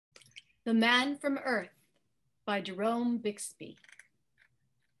The Man from Earth by Jerome Bixby.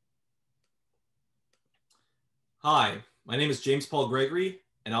 Hi, my name is James Paul Gregory,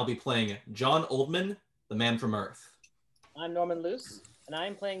 and I'll be playing John Oldman, the Man from Earth. I'm Norman Luce, and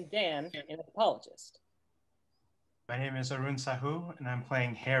I'm playing Dan, an anthropologist. My name is Arun Sahoo, and I'm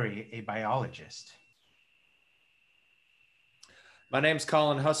playing Harry, a biologist. My name's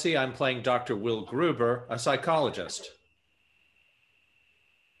Colin Hussey. I'm playing Dr. Will Gruber, a psychologist.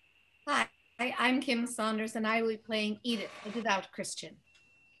 Hi, I'm Kim Saunders, and I will be playing Edith, a devout Christian.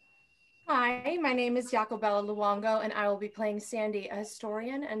 Hi, my name is Jacobella Luongo, and I will be playing Sandy, a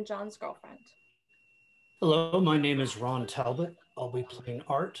historian and John's girlfriend. Hello, my name is Ron Talbot. I'll be playing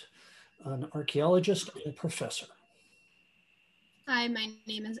Art, an archaeologist and professor. Hi, my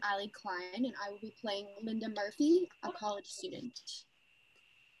name is Cline, and I will be playing Linda Murphy, a college student.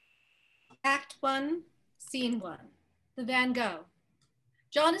 Act 1, Scene 1. The Van Gogh.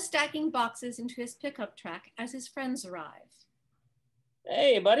 John is stacking boxes into his pickup truck as his friends arrive.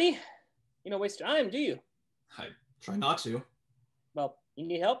 Hey, buddy. You don't waste time, do you? I try not to. Well, you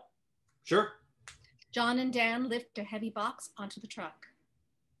need help? Sure. John and Dan lift a heavy box onto the truck.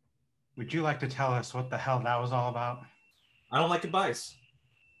 Would you like to tell us what the hell that was all about? I don't like goodbyes.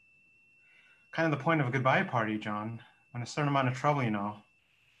 Kind of the point of a goodbye party, John. When a certain amount of trouble, you know.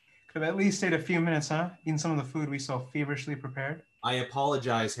 Could have at least stayed a few minutes, huh? Eating some of the food we so feverishly prepared. I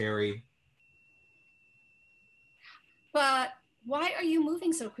apologize, Harry. But why are you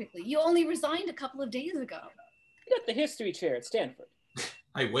moving so quickly? You only resigned a couple of days ago. You got the history chair at Stanford.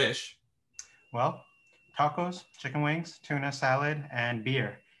 I wish. Well, tacos, chicken wings, tuna salad, and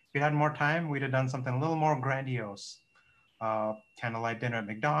beer. If we'd had more time, we'd have done something a little more grandiose. Candlelight dinner at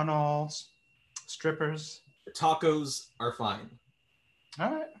McDonald's, strippers. The tacos are fine.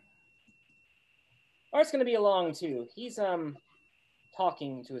 All right. Art's gonna be along too. He's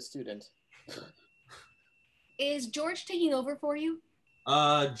talking to a student. Is George taking over for you?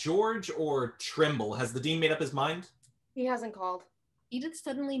 George or Trimble? Has the dean made up his mind? He hasn't called. Edith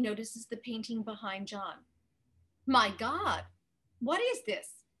suddenly notices the painting behind John. My God, what is this?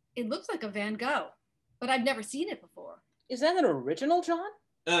 It looks like a Van Gogh, but I've never seen it before. Is that an original, John?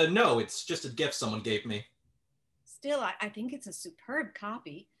 No, it's just a gift someone gave me. Still, I think it's a superb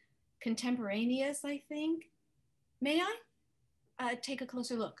copy. Contemporaneous, I think. May I take a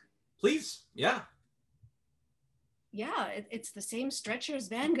closer look? Please, yeah. Yeah, it's the same stretcher as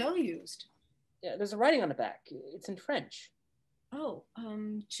Van Gogh used. Yeah, there's a writing on the back. It's in French. Oh,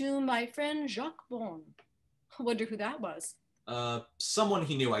 to my friend Jacques Bon. I wonder who that was. Someone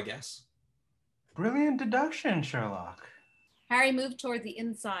he knew, I guess. Brilliant deduction, Sherlock. Harry moved toward the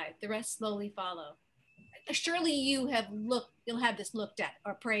inside. The rest slowly follow. Surely you'll have this looked at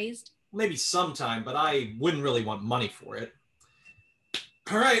or praised. Maybe sometime, but I wouldn't really want money for it.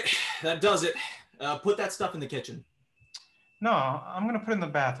 All right, that does it. Put that stuff in the kitchen. No, I'm going to put it in the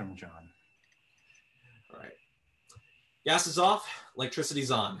bathroom, John. All right. Gas is off, electricity's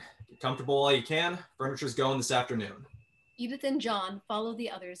on. Get comfortable while you can. Furniture's going this afternoon. Edith and John follow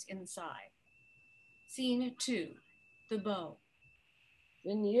the others inside. Scene 2, the bow.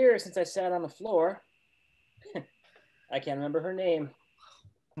 Been years since I sat on the floor. I can't remember her name.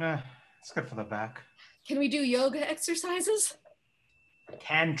 It's good for the back. Can we do yoga exercises?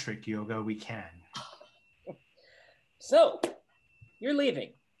 Tantric yoga, we can. So, you're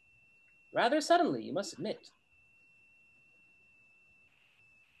leaving. Rather suddenly, you must admit.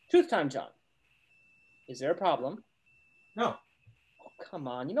 Truth time, John. Is there a problem? No. Oh, come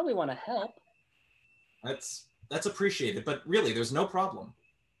on, you know we want to help. That's appreciated, but really, there's no problem.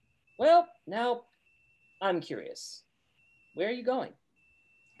 Well, now, I'm curious. Where are you going?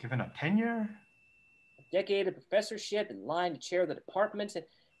 Given up tenure? A decade of professorship and line to chair the department,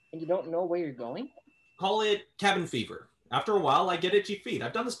 and you don't know where you're going? Call it cabin fever. After a while, I get itchy feet.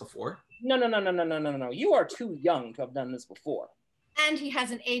 I've done this before. No. You are too young to have done this before. And he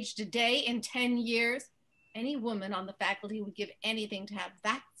hasn't aged a day in 10 years. Any woman on the faculty would give anything to have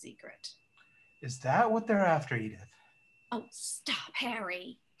that secret. Is that what they're after, Edith? Oh, stop,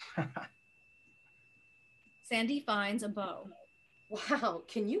 Harry. Sandy finds a bow. Wow,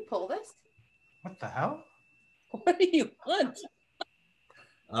 can you pull this? What the hell? What do you hunt?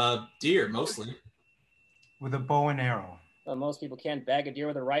 Deer, mostly. With a bow and arrow. Well, most people can't bag a deer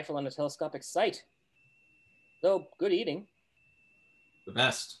with a rifle and a telescopic sight. Though, good eating. The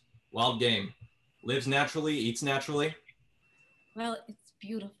best. Wild game. Lives naturally, eats naturally. Well, it's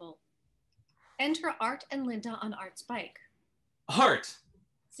beautiful. Enter Art and Linda on Art's bike. Art!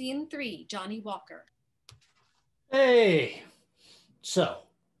 Scene 3, Johnny Walker. Hey, so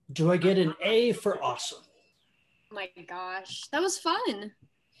do I get an A for awesome? Oh my gosh, that was fun.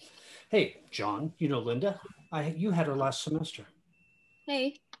 Hey, John, you know Linda? You had her last semester.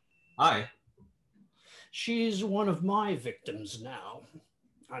 Hey. Hi. She's one of my victims now.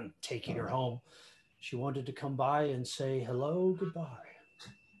 I'm taking her home. She wanted to come by and say hello, goodbye.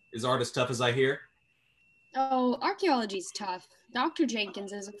 Is art as tough as I hear? Oh, archaeology's tough. Dr.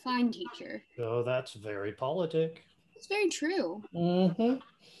 Jenkins is a fine teacher. Oh, that's very politic. It's very true. Mm-hmm.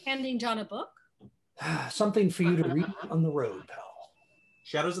 Handing John a book? Something for you to read on the road, pal.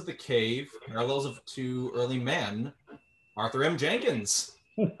 Shadows of the Cave, Parallels of Two Early Men, Arthur M. Jenkins.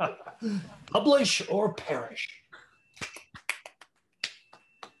 Publish or perish.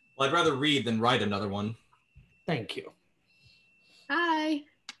 Well, I'd rather read than write another one. Thank you. Hi.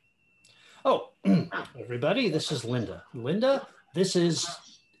 Oh, everybody, this is Linda. Linda, this is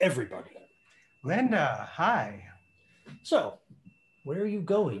everybody. Linda, hi. So, where are you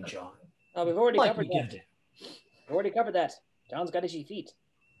going, John? Oh, we've already covered that. We've Already covered that. John's got itchy feet.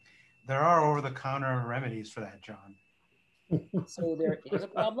 There are over-the-counter remedies for that, John. So there is a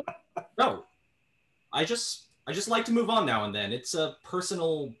problem? No. I just like to move on now and then. It's a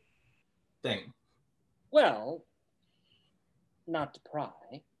personal thing. Well, not to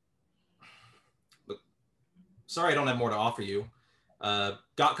pry. Look, sorry I don't have more to offer you.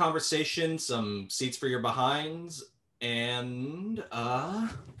 Got conversation, some seats for your behinds, and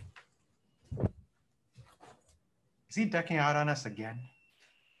Is he decking out on us again?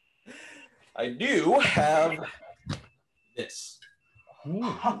 I do have this.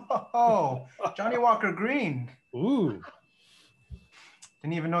 Oh, Johnny Walker Green. Ooh.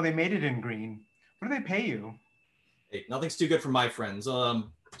 Didn't even know they made it in green. What do they pay you? Hey, nothing's too good for my friends.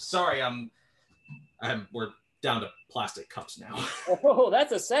 Sorry, we're down to plastic cups now. Oh,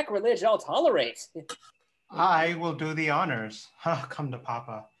 that's a sacrilege I'll tolerate. I will do the honors. Come to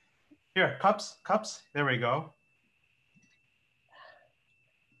Papa. Here, cups. There we go.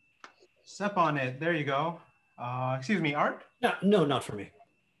 Step on it. There you go. Excuse me, Art? No, not for me.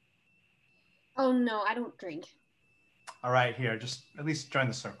 Oh, no, I don't drink. All right, here. Just at least join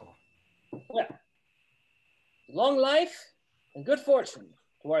the circle. Well, long life and good fortune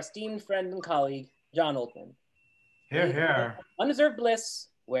to our esteemed friend and colleague, John Oldman. Here. Undeserved bliss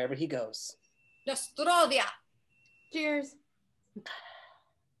wherever he goes. Nostrovia. Cheers.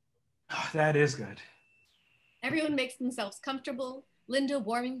 Oh, that is good. Everyone makes themselves comfortable, Linda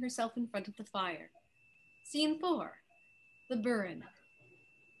warming herself in front of the fire. Scene 4, the burn.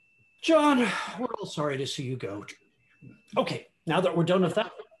 John, we're all sorry to see you go. Okay, now that we're done with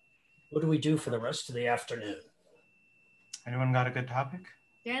that, what do we do for the rest of the afternoon? Anyone got a good topic?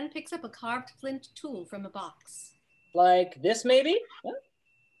 Dan picks up a carved flint tool from a box. Like this, maybe? Huh?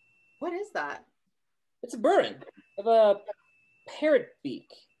 What is that? It's a burren of a parrot beak,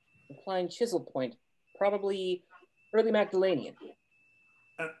 implying chisel point, probably early Magdalenian.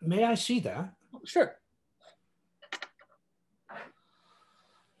 May I see that? Sure.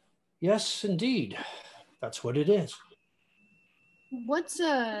 Yes, indeed. That's what it is. What's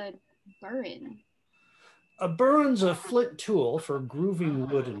a burren? A burren's a flint tool for grooving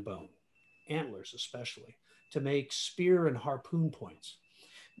wood and bone, antlers especially, to make spear and harpoon points.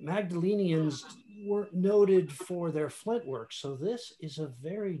 Magdalenians weren't noted for their flint work, so this is a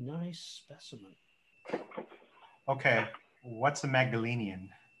very nice specimen. Okay, what's a Magdalenian?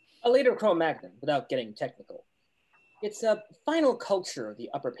 A later Cro-Magnon, without getting technical. It's a final culture of the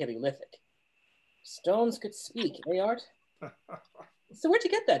Upper Paleolithic. Stones could speak, eh, Art? So where'd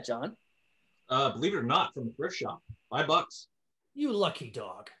you get that, John? Believe it or not, from the thrift shop. $5. You lucky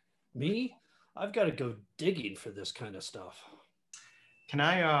dog. Me? I've got to go digging for this kind of stuff. Can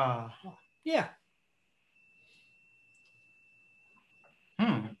I, Yeah.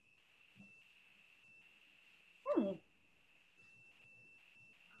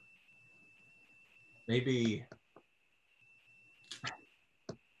 Maybe.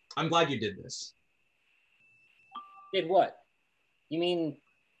 I'm glad you did this. Did what? You mean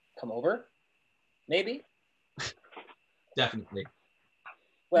come over? Maybe? Definitely.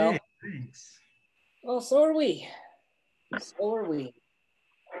 Well, Hey, thanks. well, so are we. So are we.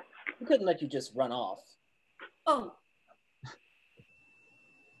 We couldn't let you just run off. Oh,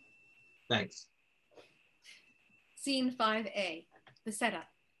 Thanks. scene 5A, the setup.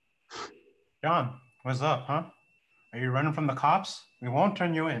 John, what's up, huh? Are you running from the cops? We won't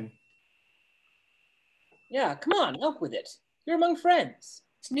turn you in. Yeah, come on, up with it. You're among friends.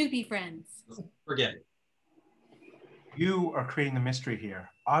 Snoopy friends. Forget it. You are creating the mystery here.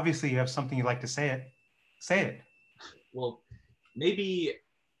 Obviously, you have something you'd like to say it. Say it. Well, maybe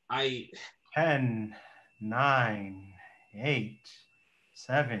I... 10, 9, 8,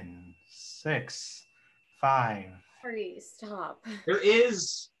 7, 6, 5. Hurry, stop. There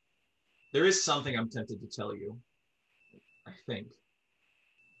is There is something I'm tempted to tell you, I think.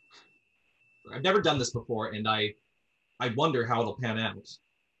 I've never done this before, and I wonder how it'll pan out.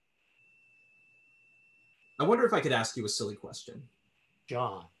 I wonder if I could ask you a silly question.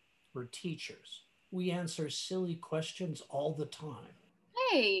 John, we're teachers. We answer silly questions all the time.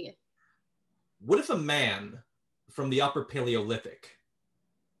 Hey. What if a man from the Upper Paleolithic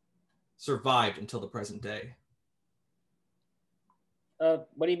survived until the present day?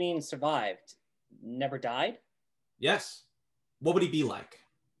 What do you mean survived? Never died? Yes. What would he be like?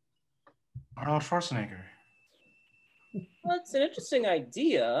 Arnold Schwarzenegger. Well, it's an interesting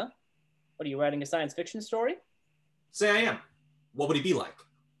idea. What, are you writing a science fiction story? Say I am. What would he be like?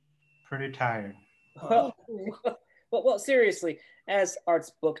 Pretty tired. Well, seriously, as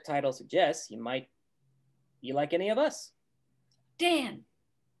Art's book title suggests, you might be like any of us. Dan,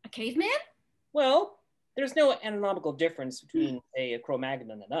 a caveman? Well, there's no anatomical difference between, say, a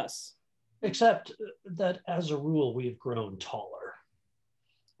Cro-Magnon and us. Except that as a rule, we've grown taller.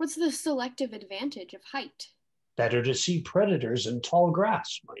 What's the selective advantage of height? Better to see predators in tall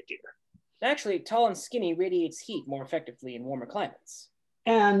grass, my dear. Actually, tall and skinny radiates heat more effectively in warmer climates.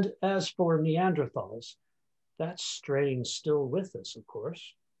 And as for Neanderthals, that strain's still with us, of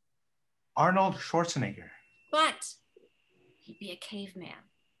course. Arnold Schwarzenegger. But he'd be a caveman.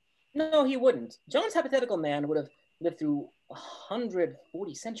 No, he wouldn't. John's hypothetical man would have lived through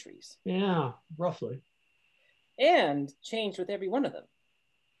 140 centuries. Yeah, roughly. And changed with every one of them.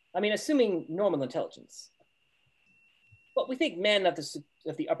 I mean, assuming normal intelligence. But we think men of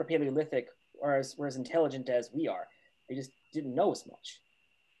the Upper Paleolithic were as intelligent as we are. They just didn't know as much.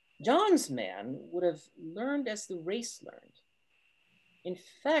 John's man would have learned as the race learned. In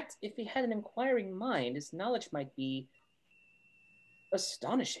fact, if he had an inquiring mind, his knowledge might be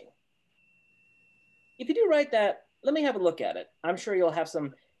astonishing. If you do write that, let me have a look at it. I'm sure you'll have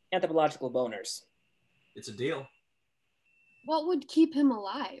some anthropological boners. It's a deal. What would keep him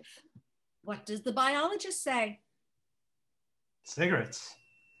alive? What does the biologist say? Cigarettes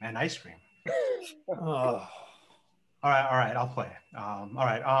and ice cream. Oh. All right, I'll play. All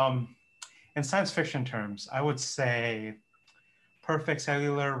right. In science fiction terms, I would say perfect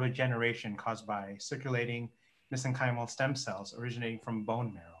cellular regeneration caused by circulating mesenchymal stem cells originating from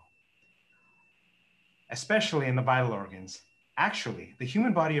bone marrow, especially in the vital organs. Actually, the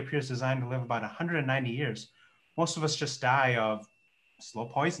human body appears designed to live about 190 years. Most of us just die of slow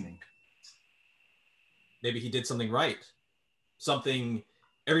poisoning. Maybe he did something right. Something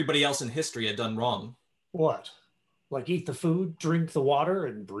everybody else in history had done wrong. What? Like eat the food, drink the water,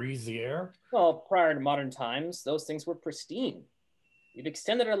 and breathe the air? Well, prior to modern times, those things were pristine. We've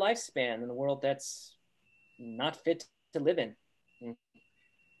extended our lifespan in a world that's not fit to live in.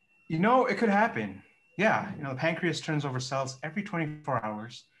 You know, it could happen. Yeah, the pancreas turns over cells every 24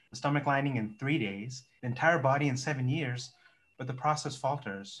 hours, the stomach lining in 3 days, the entire body in 7 years, but the process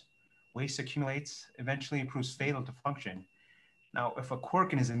falters. Waste accumulates, eventually proves fatal to function. Now, if a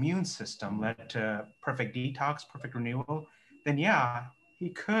quirk in his immune system led to perfect detox, perfect renewal, then yeah, he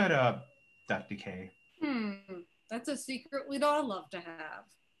could duck decay. That's a secret we'd all love to have.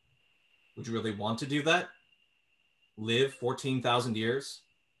 Would you really want to do that? Live 14,000 years?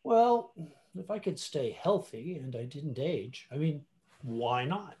 Well, if I could stay healthy and I didn't age, I mean, why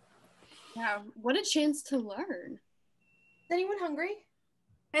not? Yeah, what a chance to learn. Is anyone hungry?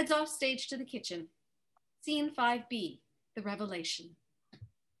 Heads off stage to the kitchen. Scene 5B, the revelation.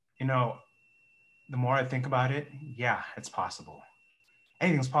 The more I think about it, yeah, it's possible.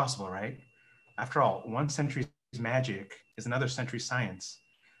 Anything's possible, right? After all, one century's magic is another century's science.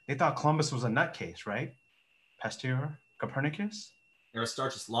 They thought Columbus was a nutcase, right? Pasteur, Copernicus?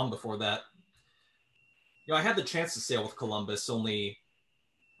 Aristarchus long before that. I had the chance to sail with Columbus, only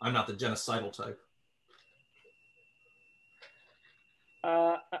I'm not the genocidal type.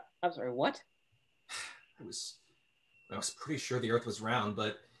 I'm sorry, what? I was pretty sure the Earth was round,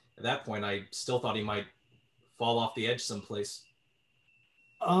 but at that point, I still thought he might fall off the edge someplace.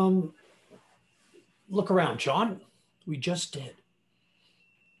 Look around, John. We just did.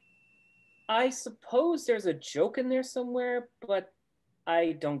 I suppose there's a joke in there somewhere, but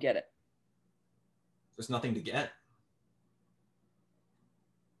I don't get it. There's nothing to get.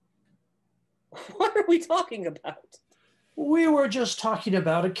 What are we talking about? We were just talking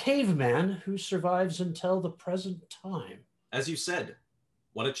about a caveman who survives until the present time. As you said,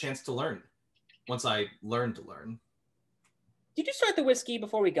 what a chance to learn. Once I learned to learn. Did you start the whiskey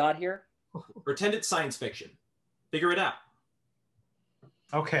before we got here? Pretend it's science fiction. Figure it out.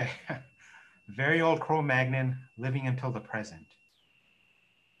 Okay. Very old Cro-Magnon living until the present.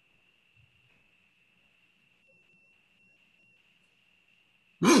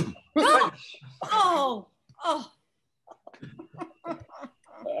 No! Oh, oh.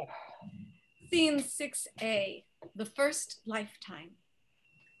 Scene 6A, the first lifetime.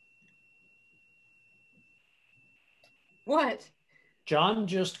 What? John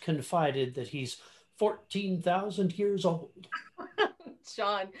just confided that he's 14,000 years old.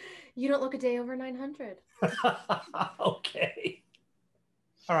 John, you don't look a day over 900. Okay.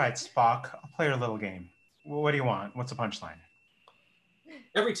 All right, Spock, I'll play your little game. What do you want? What's the punchline?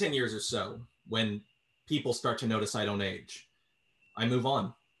 Every 10 years or so, when people start to notice I don't age, I move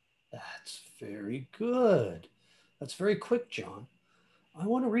on. That's very good. That's very quick, John. I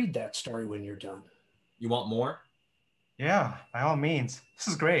want to read that story when you're done. You want more? Yeah, by all means. This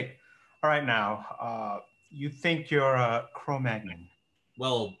is great. All right, now, you think you're a Cro-Magnon?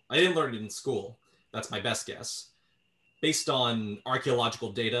 Well, I didn't learn it in school. That's my best guess. Based on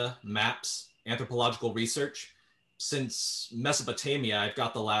archaeological data, maps, anthropological research, since Mesopotamia, I've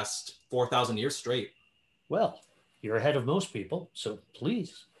got the last 4,000 years straight. Well, you're ahead of most people, so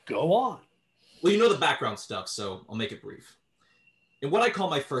please go on. Well, you know the background stuff, so I'll make it brief. In what I call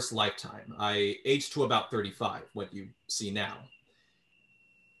my first lifetime, I aged to about 35, what you see now.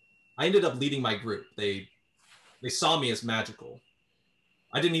 I ended up leading my group. They saw me as magical.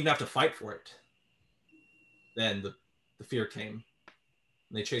 I didn't even have to fight for it. Then the fear came,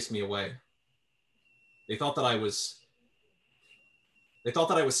 and they chased me away. They thought that I was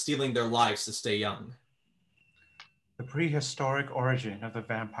stealing their lives to stay young. The prehistoric origin of the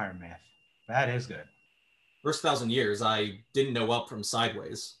vampire myth. That is good. First 1,000 years, I didn't know up from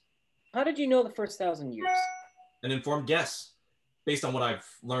sideways. How did you know the first 1,000 years? An informed guess, based on what I've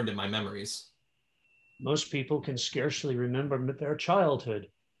learned in my memories. Most people can scarcely remember their childhood,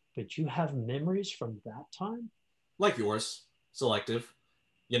 but you have memories from that time? Like yours, selective.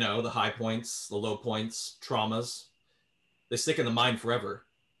 You know, the high points, the low points, traumas. They stick in the mind forever.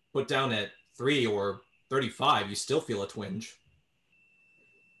 Put down at 3 or 35, you still feel a twinge.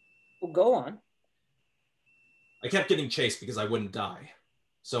 Well, go on. I kept getting chased because I wouldn't die.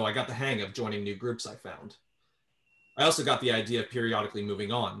 So I got the hang of joining new groups I found. I also got the idea of periodically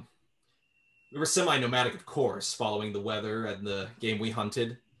moving on. We were semi-nomadic, of course, following the weather and the game we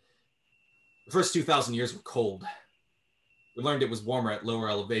hunted. The first 2,000 years were cold. We learned it was warmer at lower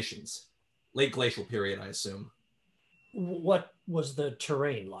elevations. Late glacial period, I assume. What was the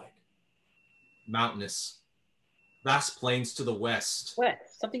terrain like? Mountainous. Vast plains to the west. What?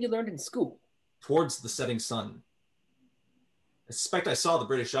 Something you learned in school. Towards the setting sun. I suspect I saw the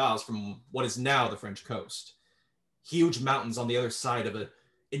British Isles from what is now the French coast. Huge mountains on the other side of an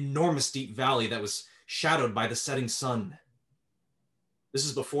enormous deep valley that was shadowed by the setting sun. This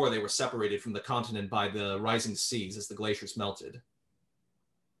is before they were separated from the continent by the rising seas as the glaciers melted.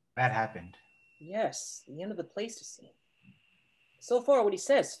 That happened. Yes, the end of the Pleistocene. So far, what he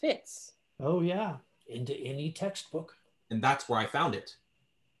says fits. Oh, yeah, into any textbook. And that's where I found it.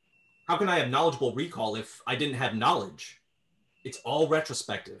 How can I have knowledgeable recall if I didn't have knowledge? It's all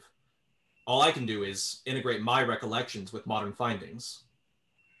retrospective. All I can do is integrate my recollections with modern findings.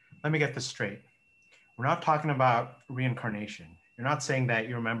 Let me get this straight. We're not talking about reincarnation. You're not saying that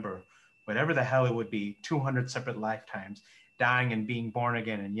you remember whatever the hell it would be, 200 separate lifetimes, dying and being born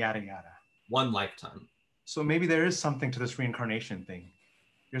again and yada yada. One lifetime. So maybe there is something to this reincarnation thing.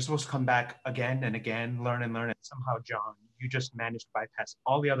 You're supposed to come back again and again, learn and learn, and somehow, John, you just managed to bypass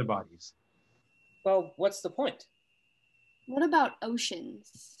all the other bodies. Well, what's the point? What about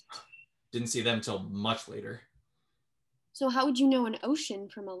oceans? Didn't see them till much later. So how would you know an ocean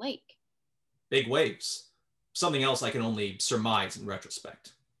from a lake? Big waves. Something else I can only surmise in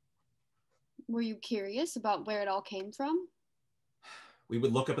retrospect. Were you curious about where it all came from? We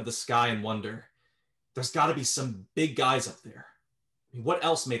would look up at the sky and wonder, there's got to be some big guys up there. I mean, what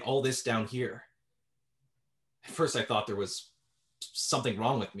else made all this down here? At first I thought there was something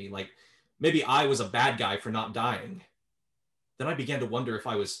wrong with me, like maybe I was a bad guy for not dying. Then I began to wonder if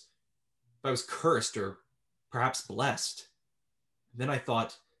I was cursed or perhaps blessed. Then I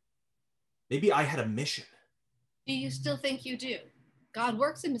thought, maybe I had a mission. Do you still think you do? God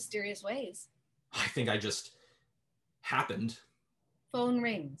works in mysterious ways. I think I just happened. Phone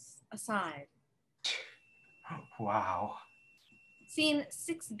rings. Aside. Wow. Scene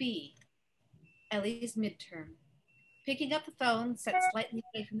 6B. Ellie's midterm. Picking up the phone, set slightly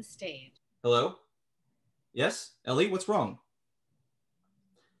away from the stage. Hello? Yes? Ellie, what's wrong?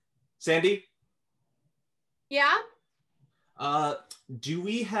 Sandy? Yeah? Do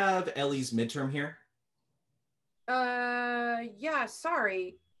we have Ellie's midterm here? Yeah,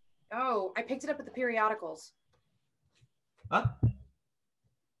 sorry. Oh, I picked it up at the periodicals. Huh?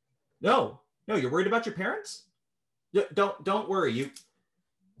 No, you're worried about your parents? Don't worry.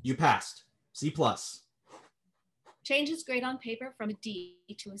 You passed. C+. Change his grade on paper from a D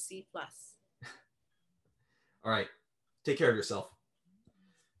to a C+. All right. Take care of yourself.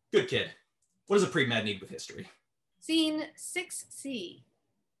 Good kid. What does a pre-med need with history? Scene 6C.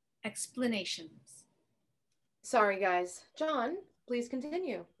 Explanations. Sorry, guys. John, please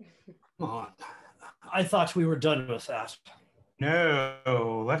continue. Come on. I thought we were done with that.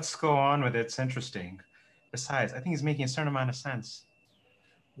 No, let's go on with it. It's interesting. Besides, I think he's making a certain amount of sense.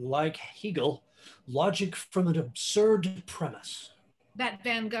 Like Hegel, logic from an absurd premise. That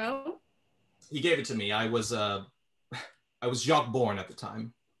Van Gogh? He gave it to me. I was Jacques Born at the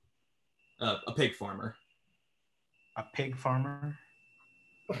time. A pig farmer. A pig farmer?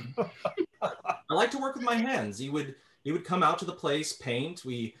 I like to work with my hands. He would come out to the place, paint.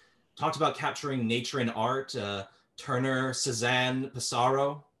 We talked about capturing nature in art, Turner, Cézanne,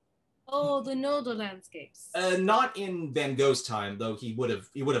 Pissarro. Oh, the Nodal landscapes. Not in Van Gogh's time, though he would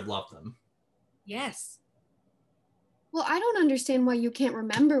have loved them. Yes. Well, I don't understand why you can't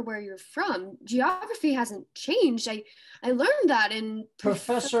remember where you're from. Geography hasn't changed. I learned that in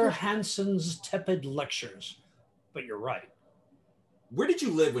Professor Hansen's tepid lectures. But you're right. Where did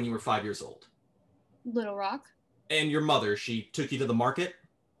you live when you were 5 years old? Little Rock. And your mother, she took you to the market?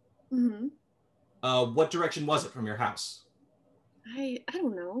 Mm-hmm. What direction was it from your house? I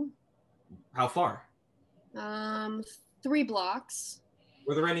don't know. How far? 3 blocks.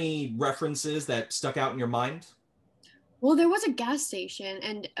 Were there any references that stuck out in your mind? Well, there was a gas station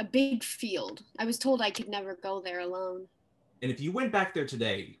and a big field. I was told I could never go there alone. And if you went back there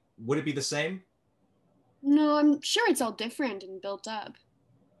today, would it be the same? No, I'm sure it's all different and built up.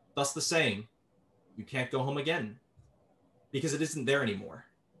 Thus the same. You can't go home again. Because it isn't there anymore.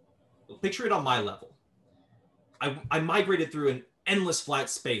 Picture it on my level. I migrated through an endless flat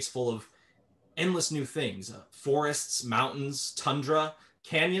space full of endless new things. Forests, mountains, tundra,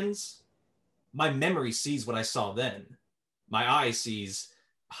 canyons. My memory sees what I saw then. My eye sees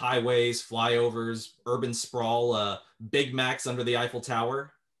highways, flyovers, urban sprawl, Big Macs under the Eiffel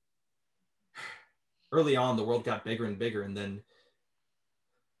Tower. Early on, the world got bigger and bigger, and then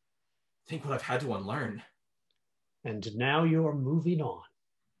think what I've had to unlearn. And now you're moving on.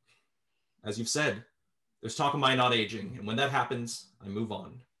 As you've said, there's talk of my not aging, and when that happens, I move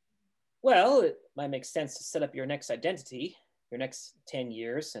on. Well, it might make sense to set up your next identity, your next 10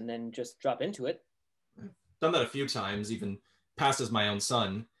 years, and then just drop into it. Done that a few times, even passed as my own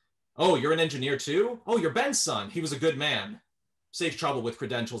son. Oh, you're an engineer too? Oh, you're Ben's son. He was a good man. Saves trouble with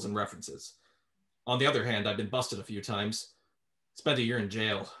credentials and references. On the other hand, I've been busted a few times. Spent a year in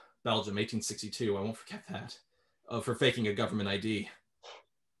jail. Belgium, 1862. I won't forget that. For faking a government ID.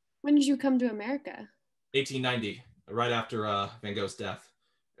 When did you come to America? 1890, right after Van Gogh's death.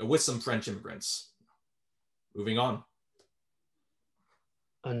 With some French immigrants. Moving on.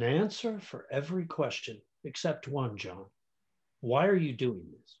 An answer for every question, except one, John. Why are you doing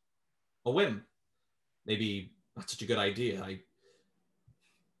this? A whim. Maybe not such a good idea.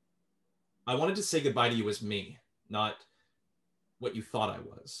 I wanted to say goodbye to you as me, not what you thought I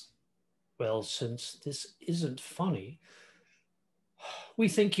was. Well, since this isn't funny, we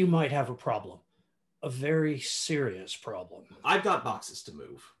think you might have a problem. A very serious problem. I've got boxes to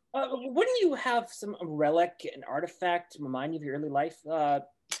move. Wouldn't you have some relic, an artifact to remind you of your early life?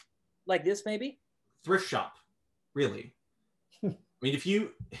 Like this, maybe? Thrift shop, really. I mean, if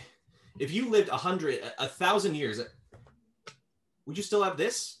you lived 1,000 years, would you still have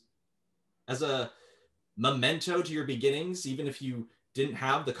this as a memento to your beginnings, even if you didn't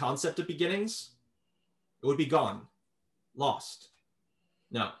have the concept of beginnings? It would be gone, lost.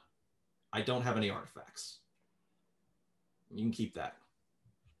 No, I don't have any artifacts. You can keep that.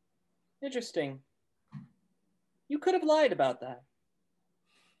 Interesting. You could have lied about that.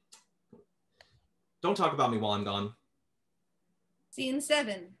 Don't talk about me while I'm gone. Scene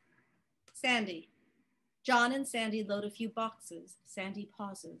 7. Sandy. John and Sandy load a few boxes. Sandy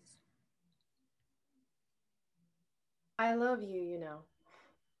pauses. I love you, you know.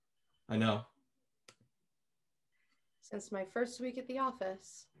 I know. Since my first week at the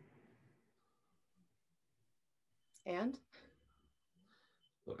office. And?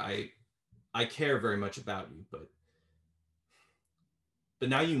 Look, I care very much about you, but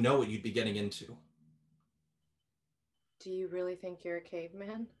now you know what you'd be getting into. Do you really think you're a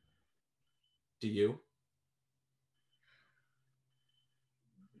caveman? Do you?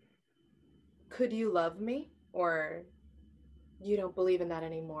 Could you love me? Or you don't believe in that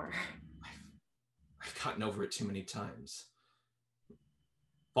anymore? I've gotten over it too many times.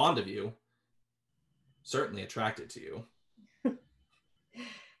 Fond of you. Certainly attracted to you.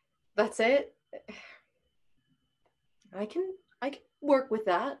 That's it? I work with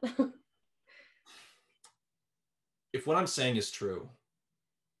that. If what I'm saying is true,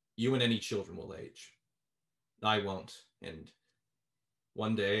 you and any children will age. I won't, and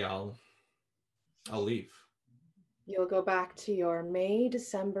one day I'll leave. You'll go back to your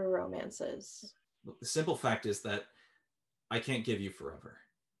May-December romances. Look, the simple fact is that I can't give you forever.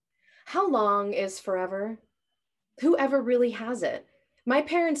 How long is forever? Whoever really has it? My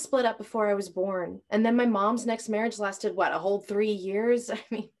parents split up before I was born, and then my mom's next marriage lasted, what, a whole 3 years? I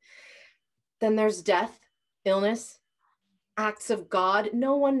mean, then there's death, illness, acts of God.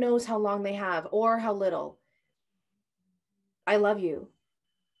 No one knows how long they have or how little. I love you.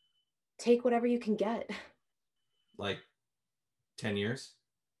 Take whatever you can get. Like 10 years?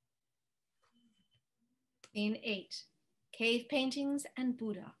 Scene 8. Cave paintings and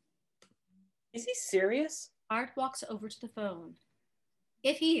Buddha. Is he serious? Art walks over to the phone.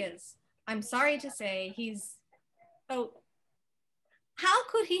 If he is, I'm sorry to say he's... Oh, how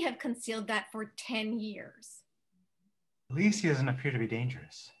could he have concealed that for 10 years? At least he doesn't appear to be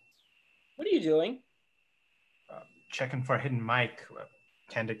dangerous. What are you doing? Checking for a hidden mic,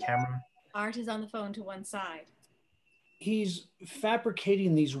 candid camera. Art is on the phone to one side. He's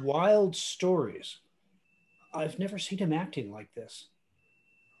fabricating these wild stories. I've never seen him acting like this.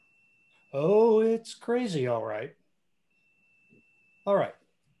 Oh, it's crazy, all right. All right,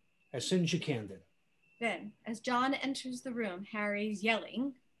 as soon as you can then. Then, as John enters the room, Harry's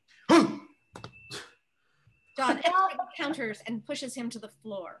yelling. John counters and pushes him to the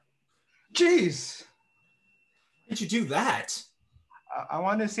floor. Jeez! Why did you do that? I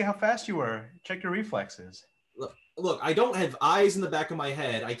wanted to see how fast you were. Check your reflexes. Look, I don't have eyes in the back of my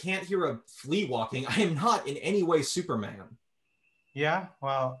head. I can't hear a flea walking. I am not in any way Superman. Yeah,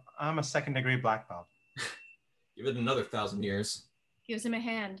 well, I'm a second-degree black belt. Give it another 1,000 years. Gives him a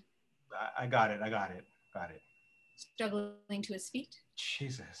hand. I got it. Struggling to his feet.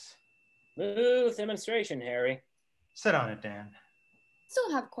 Jesus. Smooth demonstration, Harry. Sit on it, Dan.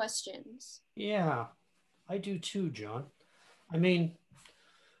 Still have questions. Yeah, I do too, John. I mean,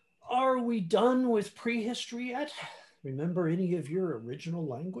 are we done with prehistory yet? Remember any of your original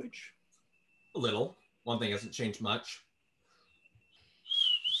language? A little. One thing hasn't changed much.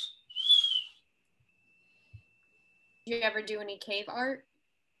 Did you ever do any cave art?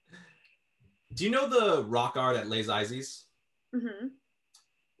 Do you know the rock art at Les Isis? Mm-hmm.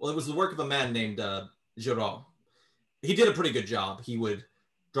 Well, it was the work of a man named Jerome. He did a pretty good job. He would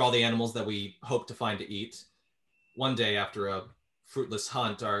draw the animals that we hoped to find to eat. One day after a fruitless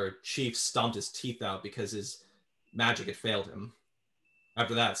hunt, our chief stomped his teeth out because his magic had failed him.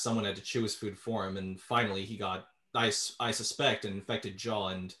 After that, someone had to chew his food for him, and finally he got, I suspect, an infected jaw,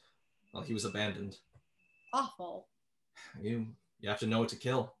 and, well, he was abandoned. Awful. You have to know what to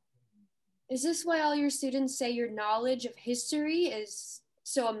kill. Is this why all your students say your knowledge of history is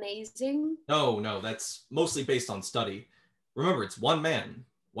so amazing? No, that's mostly based on study. Remember, it's one man,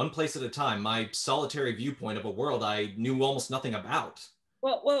 one place at a time, my solitary viewpoint of a world I knew almost nothing about.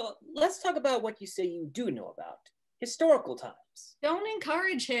 Well, let's talk about what you say you do know about. Historical times. Don't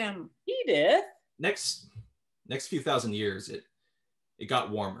encourage him. Edith? Next few thousand years, it got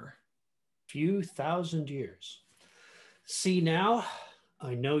warmer. Few thousand years. See now,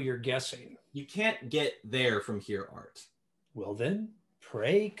 I know you're guessing. You can't get there from here, Art. Well then,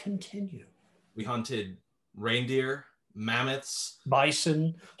 pray continue. We hunted reindeer, mammoths,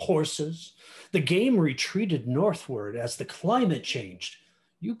 bison, horses. The game retreated northward as the climate changed.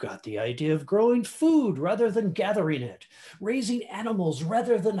 You got the idea of growing food rather than gathering it, raising animals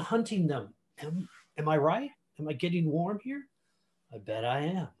rather than hunting them. Am I right? Am I getting warm here? I bet I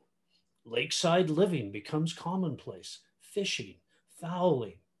am. Lakeside living becomes commonplace. Fishing,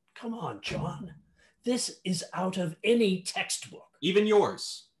 fowling. Come on, John. This is out of any textbook. Even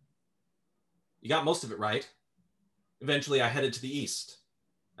yours. You got most of it right. Eventually, I headed to the east.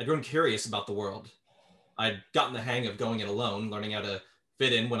 I'd grown curious about the world. I'd gotten the hang of going it alone, learning how to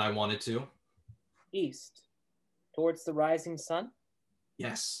fit in when I wanted to. East. Towards the rising sun?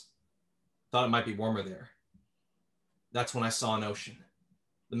 Yes. Thought it might be warmer there. That's when I saw an ocean.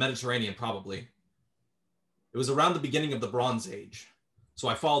 The Mediterranean, probably. It was around the beginning of the Bronze Age, so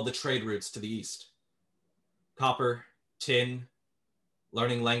I followed the trade routes to the east. Copper, tin,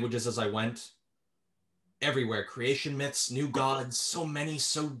 learning languages as I went. Everywhere, creation myths, new gods, so many,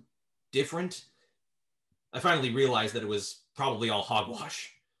 so different. I finally realized that it was probably all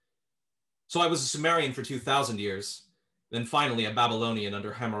hogwash. So I was a Sumerian for 2,000 years, then finally a Babylonian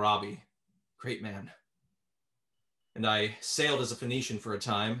under Hammurabi. Great man. And I sailed as a Phoenician for a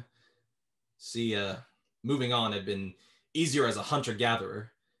time. See, moving on had been easier as a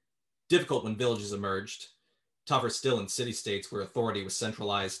hunter-gatherer, difficult when villages emerged, Tougher still in city-states where authority was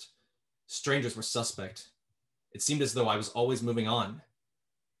centralized. Strangers were suspect. It seemed as though I was always moving on.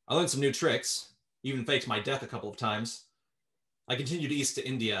 I learned some new tricks, even faked my death a couple of times. I continued east to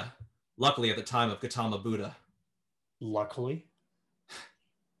India, luckily at the time of Gautama Buddha. Luckily?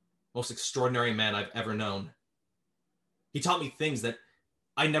 Most extraordinary man I've ever known. He taught me things that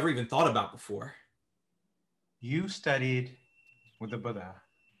I never even thought about before. You studied with the Buddha.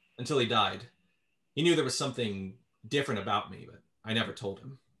 Until he died. He knew there was something different about me, but I never told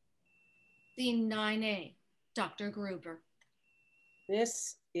him. Scene 9A, Dr. Gruber.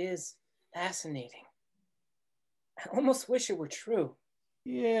 This is fascinating. I almost wish it were true.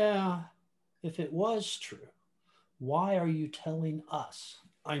 Yeah, if it was true, why are you telling us?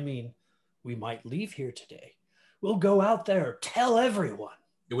 I mean, we might leave here today. We'll go out there, tell everyone.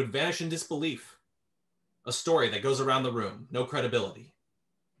 It would vanish in disbelief. A story that goes around the room, no credibility.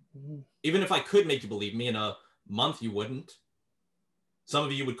 Even if I could make you believe me, in a month you wouldn't. Some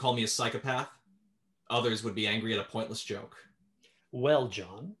of you would call me a psychopath. Others would be angry at a pointless joke. Well,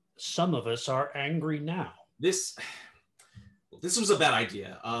 John, some of us are angry now. This was a bad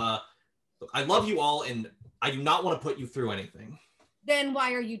idea. Look, I love you all, and I do not want to put you through anything. Then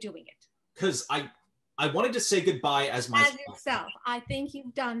why are you doing it? Because I wanted to say goodbye as myself. As yourself. I think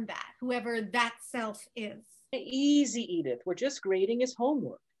you've done that, whoever that self is. Easy, Edith. We're just grading his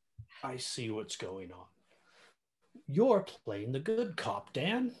homework. I see what's going on. You're playing the good cop,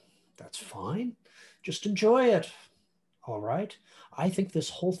 Dan. That's fine. Just enjoy it. All right? I think this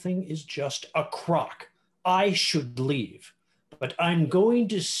whole thing is just a crock. I should leave, but I'm going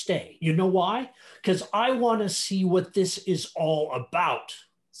to stay. You know why? Because I want to see what this is all about.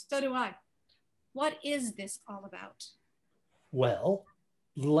 So do I. What is this all about? Well,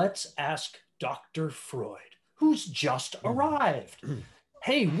 let's ask Dr. Freud, who's just arrived.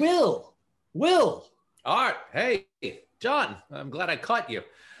 Hey, Will. Art, hey, John, I'm glad I caught you.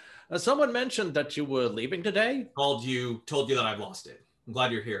 Someone mentioned that you were leaving today? Told you that I've lost it. I'm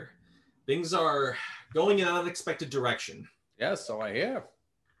glad you're here. Things are going in an unexpected direction. Yes, so I hear.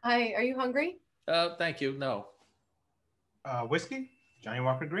 Hi, are you hungry? Thank you, no. Whiskey? Johnny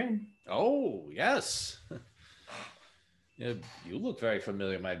Walker Green. Oh, yes. You look very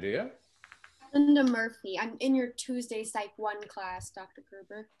familiar, my dear. Linda Murphy. I'm in your Tuesday Psych 1 class, Dr.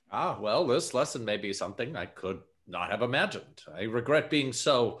 Gruber. Ah, well, this lesson may be something I could not have imagined. I regret being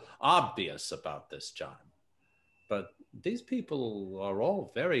so obvious about this, John. But these people are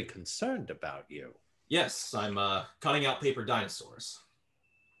all very concerned about you. Yes, I'm cutting out paper dinosaurs.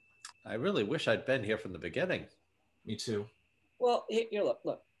 I really wish I'd been here from the beginning. Me too. Well, here,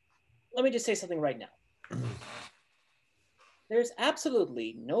 look. Let me just say something right now. There's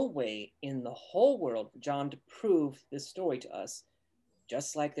absolutely no way in the whole world for John to prove this story to us,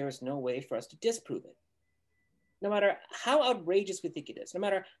 just like there is no way for us to disprove it. No matter how outrageous we think it is, no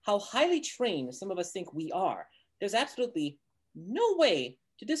matter how highly trained some of us think we are, there's absolutely no way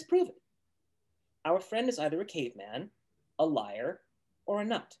to disprove it. Our friend is either a caveman, a liar, or a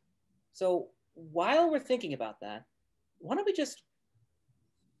nut. So while we're thinking about that, why don't we just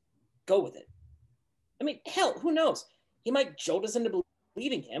go with it? I mean, hell, who knows? He might jolt us into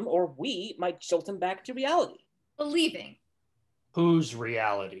believing him, or we might jolt him back to reality. Believing. Whose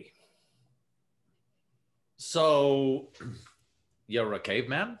reality? So, you're a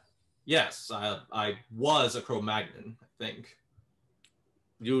caveman? Yes, I was a Cro-Magnon, I think.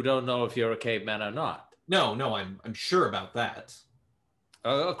 You don't know if you're a caveman or not? No, I'm sure about that.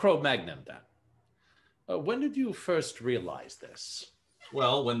 A Cro-Magnon, then. When did you first realize this?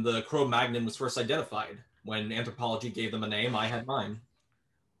 Well, when the Cro-Magnon was first identified. When anthropology gave them a name, I had mine.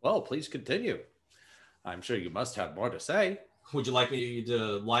 Well, please continue. I'm sure you must have more to say. Would you like me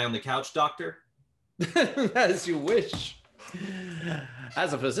to lie on the couch, doctor? As you wish.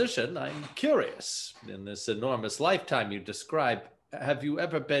 As a physician, I'm curious. In this enormous lifetime you describe, have you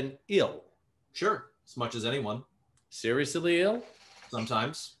ever been ill? Sure, as much as anyone. Seriously ill?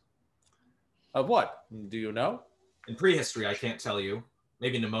 Sometimes. Of what? Do you know? In prehistory, I can't tell you.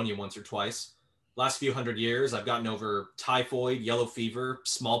 Maybe pneumonia once or twice. Last few hundred years, I've gotten over typhoid, yellow fever,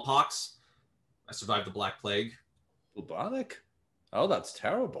 smallpox. I survived the Black Plague. Bubonic? Oh, that's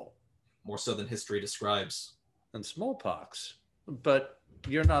terrible. More so than history describes. And smallpox. But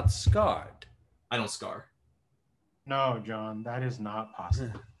you're not scarred. I don't scar. No, John, that is not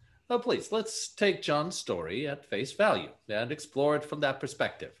possible. Oh, please, let's take John's story at face value and explore it from that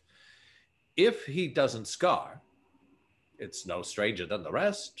perspective. If he doesn't scar, it's no stranger than the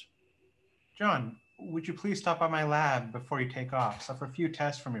rest. John, would you please stop by my lab before you take off? Suffer a few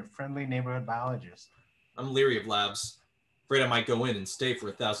tests from your friendly neighborhood biologist. I'm leery of labs. Afraid I might go in and stay for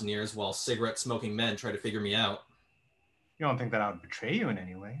 1,000 years while cigarette-smoking men try to figure me out. You don't think that I would betray you in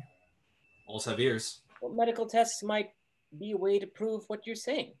any way? Walls have ears. Well, medical tests might be a way to prove what you're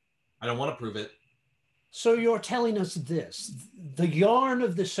saying. I don't want to prove it. So you're telling us this, the yarn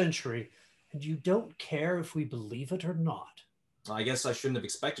of the century, and you don't care if we believe it or not. I guess I shouldn't have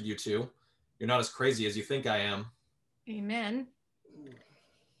expected you to. You're not as crazy as you think I am. Amen.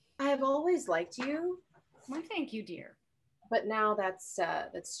 I have always liked you, Why, thank you, dear. but now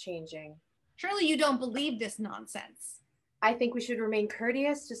that's changing. Surely you don't believe this nonsense. I think we should remain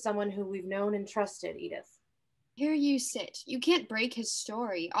courteous to someone who we've known and trusted, Edith. Here you sit. You can't break his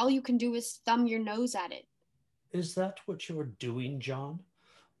story. All you can do is thumb your nose at it. Is that what you're doing, John?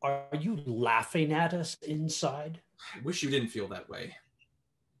 Are you laughing at us inside? I wish you didn't feel that way.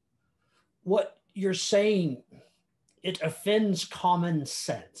 What you're saying, it offends common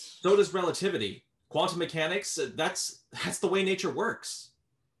sense. So does relativity. Quantum mechanics, that's the way nature works.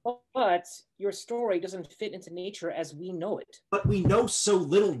 But your story doesn't fit into nature as we know it. But we know so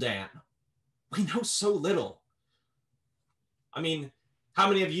little, Dan. We know so little. I mean, how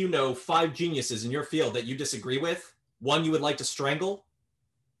many of you know 5 geniuses in your field that you disagree with? One you would like to strangle?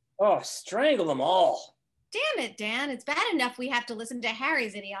 Oh, strangle them all. Damn it, Dan. It's bad enough we have to listen to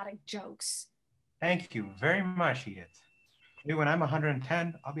Harry's idiotic jokes. Thank you very much, Edith. Maybe when I'm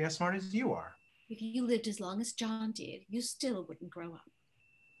 110, I'll be as smart as you are. If you lived as long as John did, you still wouldn't grow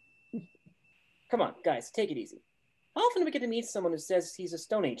up. Come on, guys, take it easy. How often do we get to meet someone who says he's a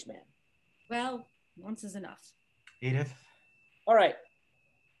Stone Age man? Well, once is enough. Edith, All right,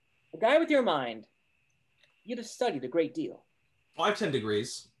 the guy with your mind, you'd have studied a great deal. I have 10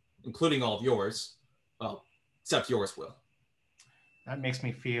 degrees, including all of yours. Well, except yours, Will. that makes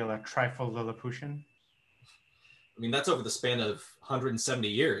me feel a trifle Lilliputian. I mean, that's over the span of 170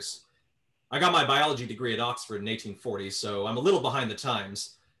 years. I got my biology degree at Oxford in 1840, so I'm a little behind the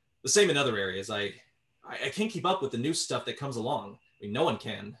times. The same in other areas. I can't keep up with the new stuff that comes along. I mean, no one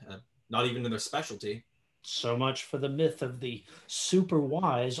can, not even in their specialty. So much for the myth of the super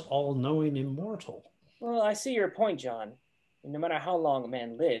wise, all-knowing immortal. Well, I see your point, John. No matter how long a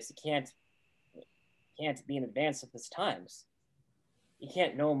man lives, he can't be in advance of his times. He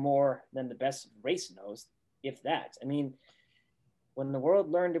can't know more than the best race knows, if that. I mean, when the world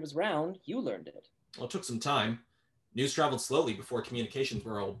learned it was round, you learned it. Well, it took some time. News traveled slowly before communications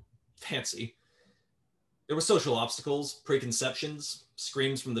were all fancy. There were social obstacles, preconceptions,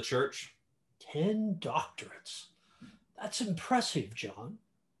 screams from the church. 10 doctorates. That's impressive, John.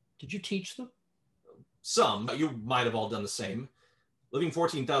 Did you teach them? Some, you might have all done the same. Living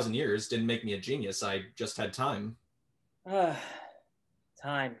 14,000 years didn't make me a genius. I just had time.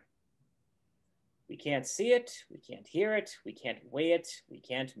 Time. We can't see it, we can't hear it, we can't weigh it, we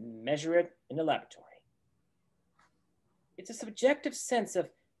can't measure it in a laboratory. It's a subjective sense of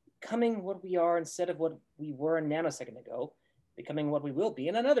becoming what we are instead of what we were a nanosecond ago, becoming what we will be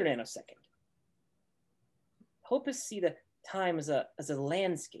in another nanosecond. Hope is to see the time as a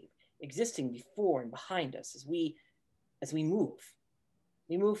landscape existing before and behind us as we move.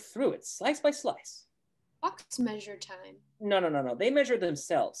 We move through it, slice by slice. Clocks measure time. No. They measure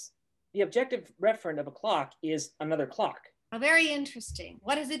themselves. The objective referent of a clock is another clock. How very interesting.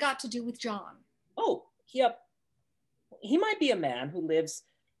 What has it got to do with John? Oh, he might be a man who lives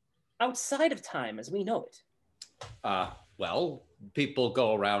outside of time as we know it. Well, people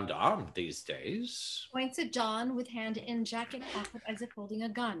go around armed these days. Points at John with hand in jacket pocket as if holding a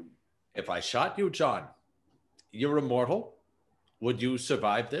gun. If I shot you, John, you're immortal? Would you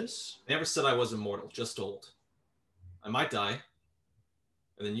survive this? I never said I was immortal, just old. I might die,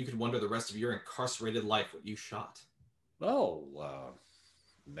 and then you could wonder the rest of your incarcerated life what you shot. Oh,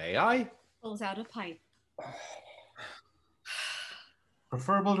 may I? Pulls out a pipe.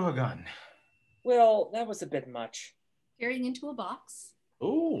 Preferable to a gun. Well, that was a bit much. Peering into a box.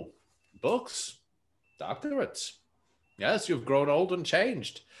 Ooh, books, doctorates. Yes, you've grown old and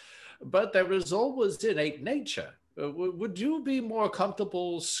changed. But there is always innate nature. Would you be more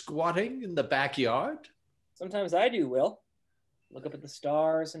comfortable squatting in the backyard? Sometimes I do, Will. Look up at the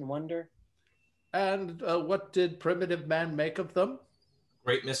stars and wonder. And what did primitive man make of them?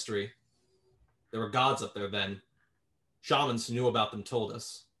 Great mystery. There were gods up there then. Shamans who knew about them told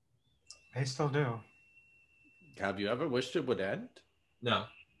us. They still do. Have you ever wished it would end? No.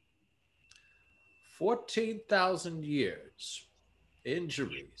 14,000 years.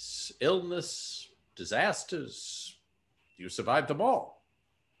 Injuries, illness, disasters. You survived them all.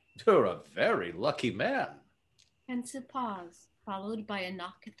 You're a very lucky man. Pensive pause, followed by a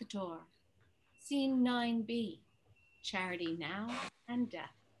knock at the door. Scene 9B. Charity now and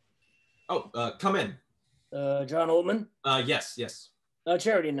death. Oh, come in. John Oldman? Yes.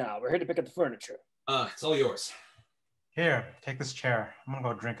 Charity now. We're here to pick up the furniture. It's all yours. Here, take this chair. I'm gonna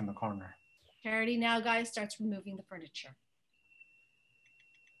go drink in the corner. Charity now, guys, starts removing the furniture.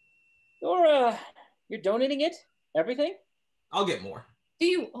 You're donating it? Everything? I'll get more. Do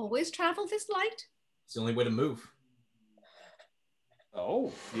you always travel this light? It's the only way to move.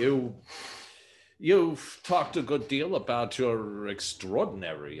 Oh, you've talked a good deal about your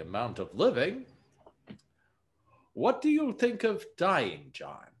extraordinary amount of living. What do you think of dying,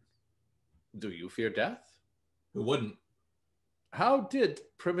 John? Do you fear death? Who wouldn't? How did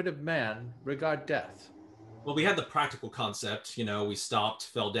primitive man regard death? Well, we had the practical concept. We stopped,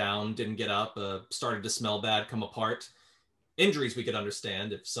 fell down, didn't get up, started to smell bad, come apart. Injuries we could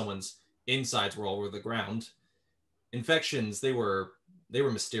understand if someone's insides were all over the ground. Infections, they were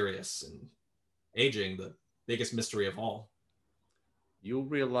mysterious, and aging, the biggest mystery of all. You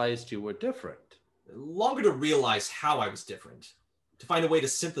realized you were different. Longer to realize how I was different, to find a way to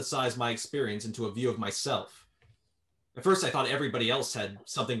synthesize my experience into a view of myself. At first, I thought everybody else had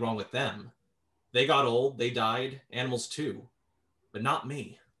something wrong with them. They got old, they died, animals too, but not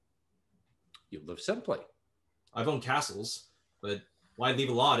me. You live simply. I've owned castles, but why leave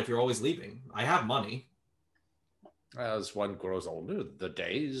a lot if you're always leaving? I have money. As one grows older, the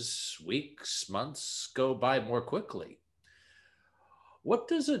days, weeks, months go by more quickly. What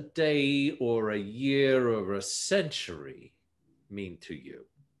does a day or a year or a century mean to you?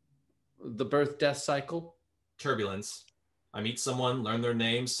 The birth-death cycle? Turbulence. I meet someone, learn their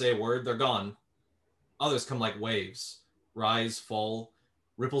name, say a word, they're gone. Others come like waves, rise, fall,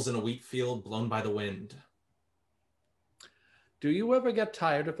 ripples in a wheat field blown by the wind. Do you ever get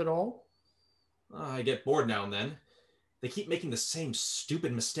tired of it all? I get bored now and then. They keep making the same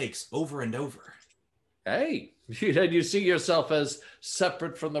stupid mistakes over and over. Hey, you see yourself as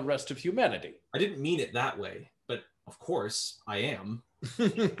separate from the rest of humanity. I didn't mean it that way, but of course I am.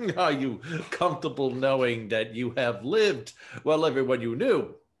 Are you comfortable knowing that you have lived while everyone you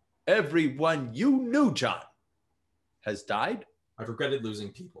knew, John, has died? I've regretted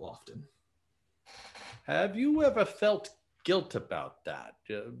losing people often. Have you ever felt guilt about that?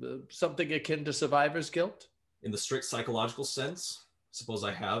 Something akin to survivor's guilt? In the strict psychological sense, suppose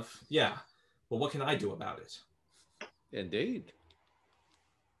I have. Yeah, but what can I do about it? Indeed.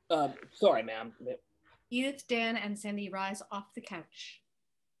 Sorry, ma'am. Edith, Dan, and Sandy rise off the couch.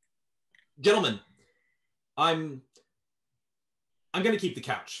 Gentlemen, I'm gonna keep the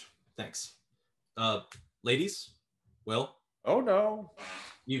couch. Thanks. Ladies, Will? Oh no.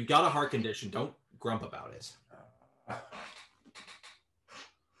 You've got a heart condition. Don't grump about it.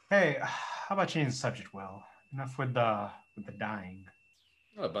 Hey, how about changing the subject, Will? Enough with the dying.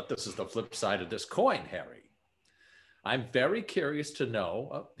 Oh, but this is the flip side of this coin, Harry. I'm very curious to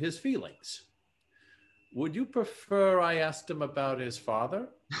know his feelings. Would you prefer I asked him about his father?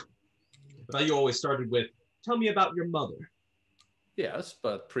 I thought you always started with, tell me about your mother. Yes,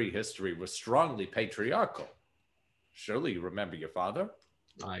 but prehistory was strongly patriarchal. Surely you remember your father?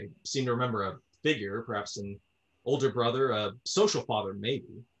 I seem to remember a figure, perhaps an older brother, a social father,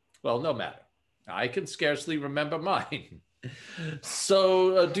 maybe. Well, no matter. I can scarcely remember mine.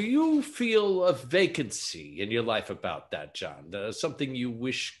 So, do you feel a vacancy in your life about that, John? Something you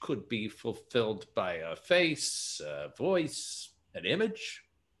wish could be fulfilled by a face, a voice, an image?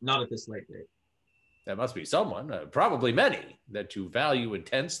 Not at this late date. There must be someone, probably many, that you value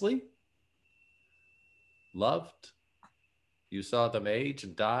intensely. Loved. You saw them age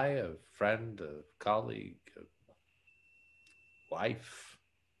and die, a friend, a colleague, a wife.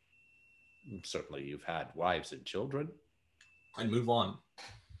 Certainly you've had wives and children. I'd move on.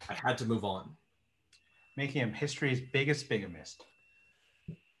 I had to move on. Making him history's biggest bigamist.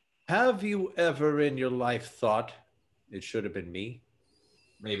 Have you ever in your life thought it should have been me?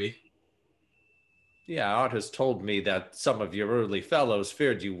 Maybe. Yeah, Art has told me that some of your early fellows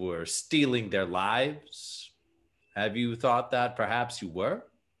feared you were stealing their lives. Have you thought that perhaps you were?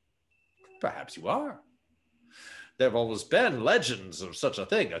 Perhaps you are. There have always been legends of such a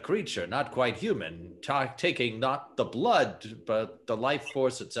thing, a creature not quite human, taking not the blood, but the life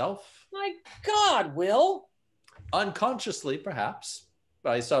force itself. My God, Will! Unconsciously, perhaps,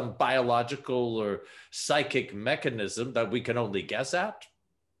 by some biological or psychic mechanism that we can only guess at.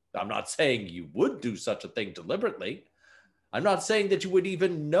 I'm not saying you would do such a thing deliberately. I'm not saying that you would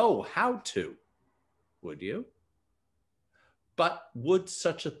even know how to. Would you? But would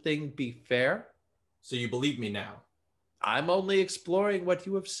such a thing be fair? So you believe me now? I'm only exploring what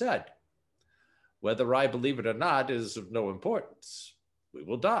you have said. Whether I believe it or not is of no importance. We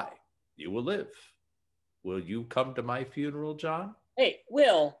will die. You will live. Will you come to my funeral, John? Hey,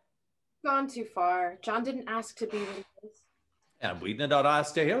 Will, Gone too far. John didn't ask to be released. And we did not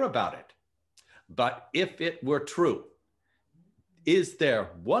ask to hear about it. But if it were true, is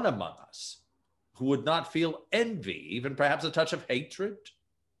there one among us who would not feel envy, even perhaps a touch of hatred?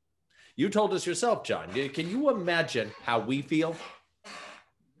 You told us yourself, John. Can you imagine how we feel?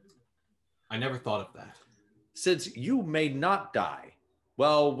 I never thought of that. Since you may not die,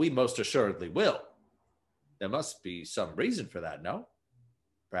 well, we most assuredly will. There must be some reason for that, no?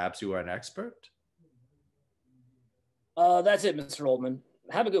 Perhaps you are an expert? That's it, Mr. Oldman.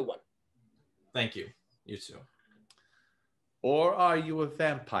 Have a good one. Thank you. You too. Or are you a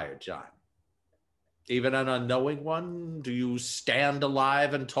vampire, John? Even an unknowing one? Do you stand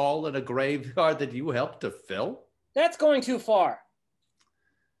alive and tall in a graveyard that you helped to fill? That's going too far.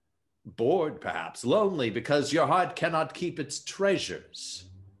 Bored, perhaps, lonely because your heart cannot keep its treasures.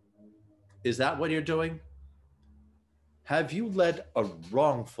 Is that what you're doing? Have you led a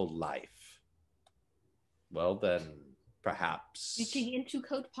wrongful life? Well, then, perhaps... Reaching into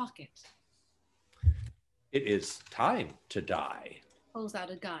coat pocket. It is time to die. Pulls out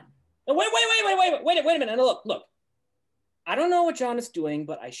a gun. Oh, wait a minute. Now, look. I don't know what John is doing,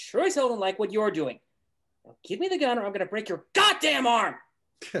 but I sure as hell don't like what you're doing. Now, give me the gun or I'm going to break your goddamn arm.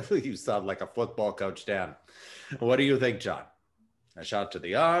 You sound like a football coach, Dan. What do you think, John? A shot to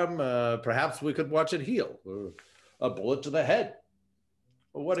the arm, perhaps we could watch it heal. Or a bullet to the head.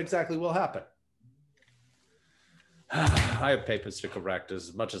 What exactly will happen? I have papers to correct.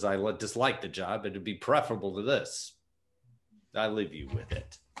 As much as I dislike the job, it would be preferable to this. I leave you with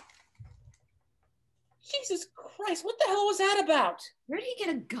it. Jesus Christ, what the hell was that about? Where did he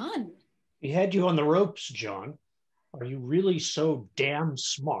get a gun? He had you on the ropes, John. Are you really so damn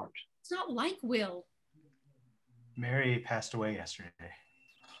smart? It's not like Will. Mary passed away yesterday.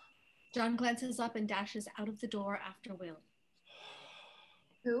 John glances up and dashes out of the door after Will.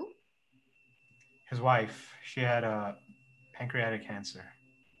 Who? His wife, she had pancreatic cancer.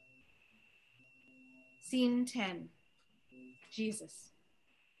 Scene 10. Jesus.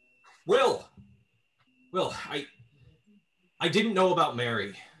 Will, I didn't know about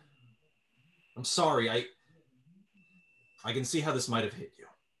Mary. I'm sorry. I can see how this might have hit you.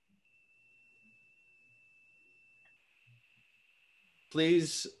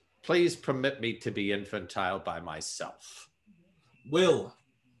 Please permit me to be infantile by myself. Will,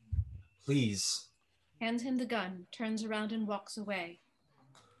 please. Hands him the gun, turns around and walks away.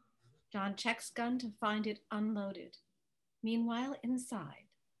 John checks gun to find it unloaded. Meanwhile, inside.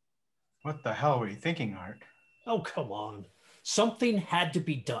 What the hell were you thinking, Art? Oh, come on. Something had to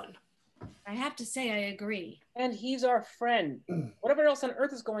be done. I have to say I agree. And he's our friend. Whatever else on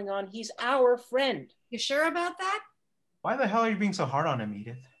earth is going on, he's our friend. You sure about that? Why the hell are you being so hard on him,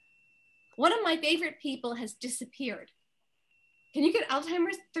 Edith? One of my favorite people has disappeared. Can you get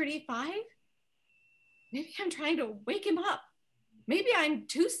Alzheimer's 35? Maybe I'm trying to wake him up. Maybe I'm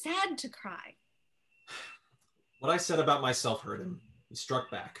too sad to cry. What I said about myself hurt him. He struck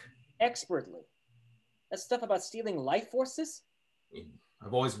back. Expertly. That stuff about stealing life forces?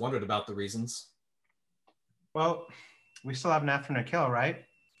 I've always wondered about the reasons. Well, we still have an afternoon to kill, right?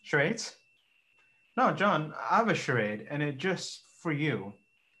 Charades? No, John, I have a charade, and it's just for you.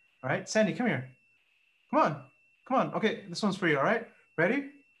 All right, Sandy, come here. Come on. Okay, this one's for you, all right? Ready?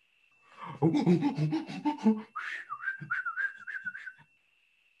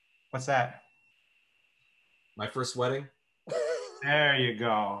 What's that? My first wedding? There you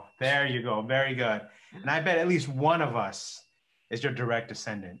go. Very good. And I bet at least one of us is your direct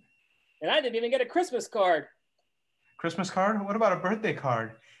descendant. And I didn't even get a Christmas card. Christmas card? What about a birthday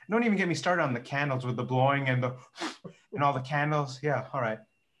card? Don't even get me started on the candles with the blowing and all the candles. Yeah, all right.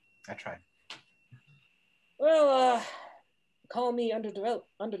 I tried. Well, call me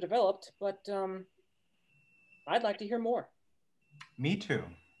underdeveloped, but I'd like to hear more. Me too.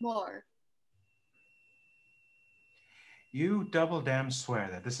 More. You double damn swear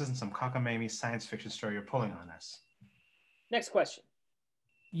that this isn't some cockamamie science fiction story you're pulling on us. Next question.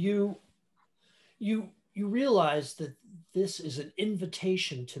 You realize that this is an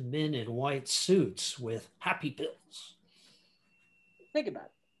invitation to men in white suits with happy pills. Think about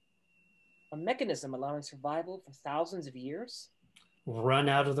it. A mechanism allowing survival for thousands of years? Run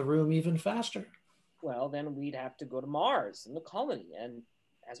out of the room even faster. Well, then we'd have to go to Mars and the colony, and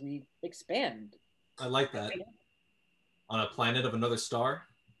as we expand. I like that. On a planet of another star?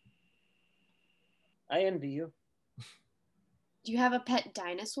 I envy you. Do you have a pet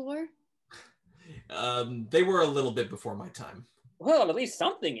dinosaur? They were a little bit before my time. Well, at least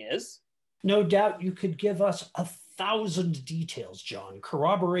something is. No doubt you could give us 1,000 details, John,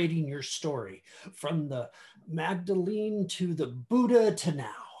 corroborating your story, from the Magdalene to the Buddha to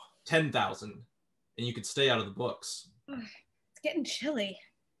now. 10,000, and you could stay out of the books. It's getting chilly.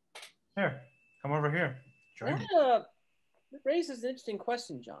 Here, come over here. Join me. That raises an interesting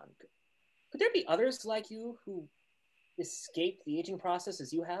question, John. Could there be others like you who escaped the aging process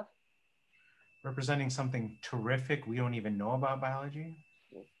as you have? Representing something terrific we don't even know about biology?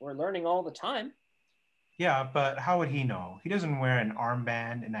 We're learning all the time. Yeah, but how would he know? He doesn't wear an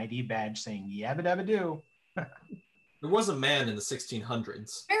armband, an ID badge saying yabba dabba do. There was a man in the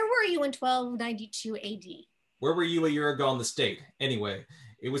 1600s. Where were you in 1292 AD? Where were you a year ago on the state? Anyway,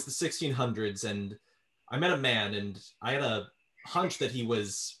 it was the 1600s, and I met a man, and I had a hunch that he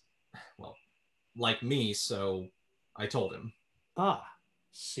was, well, like me, so I told him. Ah,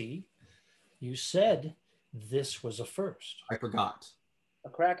 see? You said this was a first. I forgot. A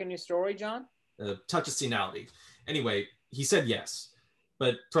crack in your story, John? A touch of senility. Anyway, he said yes,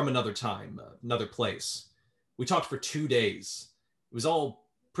 but from another time, another place. We talked for 2 days. It was all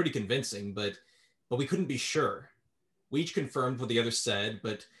pretty convincing, but we couldn't be sure. We each confirmed what the other said,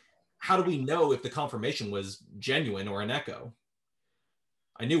 but how do we know if the confirmation was genuine or an echo?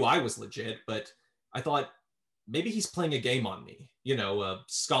 I knew I was legit, but I thought maybe he's playing a game on me. You know, a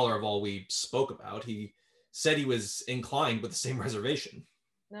scholar of all we spoke about. He said he was inclined with the same reservation.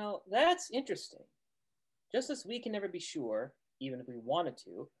 Now, that's interesting. Just as we can never be sure, even if we wanted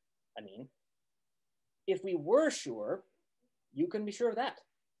to, I mean, if we were sure, you couldn't be sure of that.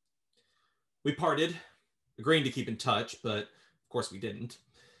 We parted, agreeing to keep in touch, but of course we didn't.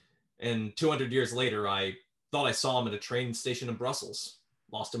 And 200 years later, I thought I saw him at a train station in Brussels.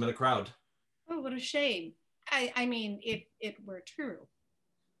 Lost him in a crowd. Oh, what a shame. I mean, if it were true.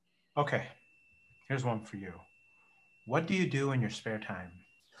 Okay, here's one for you. What do you do in your spare time?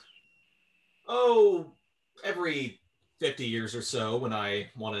 Oh, every 50 years or so, when I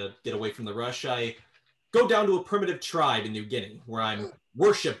want to get away from the rush, I go down to a primitive tribe in New Guinea, where I'm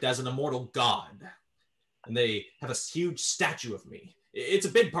worshipped as an immortal god. And they have a huge statue of me. It's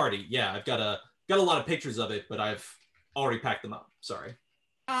a big party. Yeah, I've got a lot of pictures of it, but I've already packed them up. Sorry.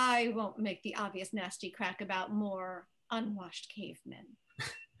 I won't make the obvious nasty crack about more unwashed cavemen.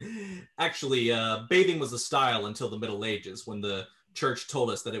 Actually, bathing was the style until the Middle Ages, when the church told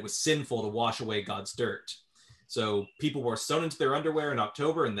us that it was sinful to wash away God's dirt. So people were sewn into their underwear in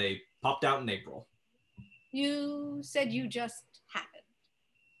October, and they popped out in April. You said you just happened.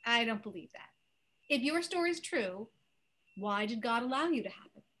 I don't believe that. If your story's true, why did God allow you to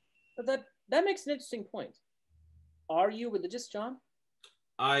happen? But that makes an interesting point. Are you religious, John?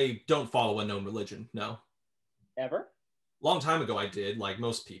 I don't follow a known religion, no. Ever? Long time ago I did, like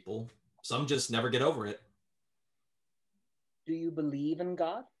most people. Some just never get over it. Do you believe in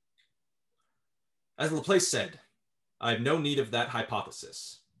God? As Laplace said, I have no need of that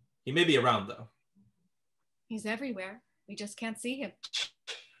hypothesis. He may be around, though. He's everywhere. We just can't see him.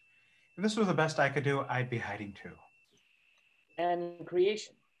 If this was the best I could do, I'd be hiding too. And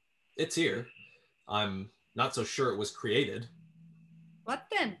creation? It's here. I'm not so sure it was created. What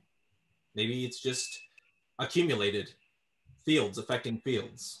then? Maybe it's just accumulated. Fields affecting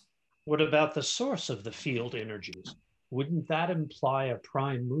fields. What about the source of the field energies? Wouldn't that imply a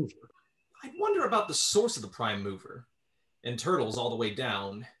prime mover? I wonder about the source of the prime mover. In turtles all the way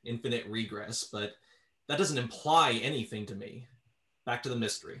down, infinite regress, but that doesn't imply anything to me. Back to the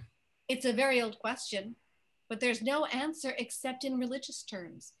mystery. It's a very old question, but there's no answer except in religious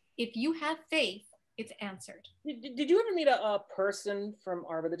terms. If you have faith, it's answered. Did you ever meet a person from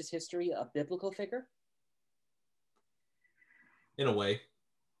our religious history, a biblical figure? In a way.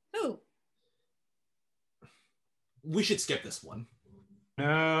 Who? We should skip this one.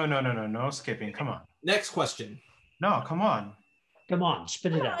 No skipping, come on. Next question. No, come on. Come on,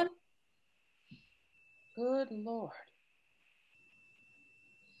 spit it out. Good Lord.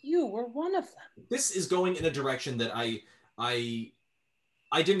 You were one of them. This is going in a direction that I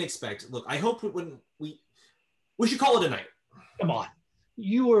didn't expect. Look, I hope when we should call it a night. Come on.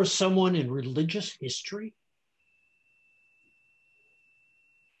 You are someone in religious history?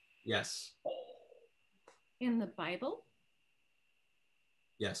 Yes. In the Bible?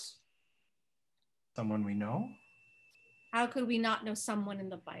 Yes. Someone we know? How could we not know someone in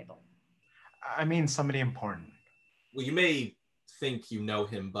the Bible? I mean, somebody important. Well, you may think you know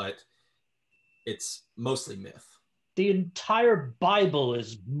him, but it's mostly myth. The entire Bible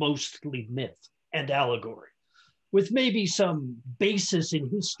is mostly myth and allegory, with maybe some basis in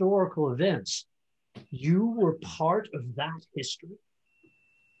historical events. You were part of that history?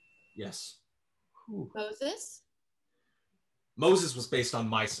 Yes. Moses? Moses was based on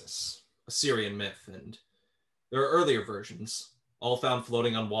Mysis, a Syrian myth, and there are earlier versions, all found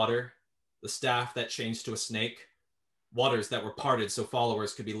floating on water, the staff that changed to a snake. waters that were parted so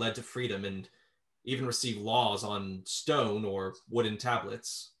followers could be led to freedom and even receive laws on stone or wooden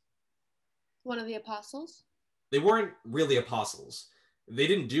tablets. One of the apostles? They weren't really apostles. They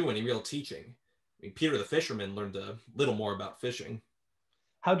didn't do any real teaching. I mean, Peter the fisherman learned a little more about fishing.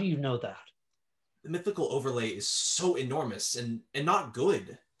 How do you know that? The mythical overlay is so enormous and not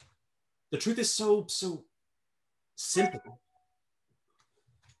good. The truth is so simple.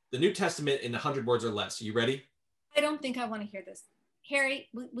 The New Testament in 100 words or less. Are you ready? I don't think I want to hear this. Harry,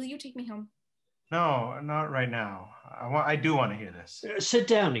 will you take me home? No, not right now. I do want to hear this. Sit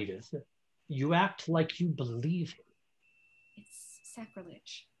down, Edith. You act like you believe him. It's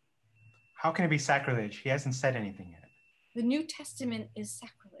sacrilege. How can it be sacrilege? He hasn't said anything yet. The New Testament is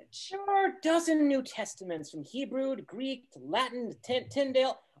sacrilege. There are a dozen New Testaments, from Hebrew to Greek to Latin to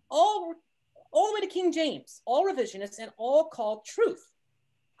Tyndale, all the way to King James, all revisionists and all called truth.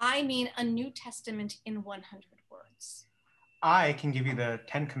 I mean a New Testament in 100 words. I can give you the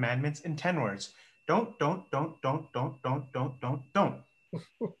 10 commandments in 10 words. Don't. I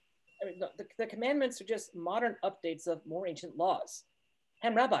mean, the commandments are just modern updates of more ancient laws.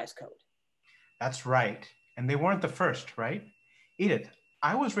 Hammurabi's code. That's right. And they weren't the first, right? Edith,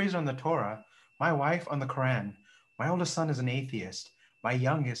 I was raised on the Torah, my wife on the Quran. My oldest son is an atheist. My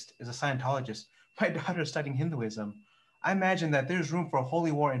youngest is a Scientologist. My daughter is studying Hinduism. I imagine that there's room for a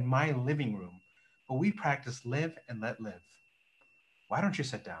holy war in my living room, but we practice live and let live. Why don't you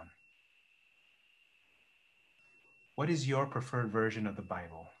sit down? What is your preferred version of the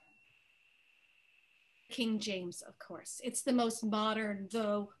Bible? King James, of course. It's the most modern,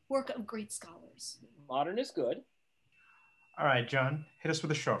 though, work of great scholars. Modern is good. All right, John, hit us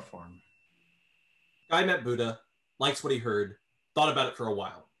with a short form. Guy met Buddha, liked what he heard, thought about it for a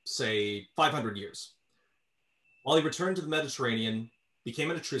while, say 500 years. While he returned to the Mediterranean, became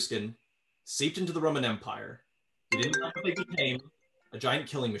an Etruscan, seeped into the Roman Empire. He didn't like what they became, a giant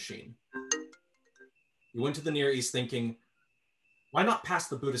killing machine. He went to the Near East thinking, why not pass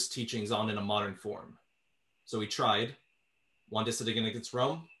the Buddhist teachings on in a modern form? So he tried, won dissident against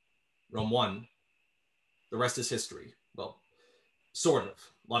Rome. Rome won. The rest is history. Well, sort of.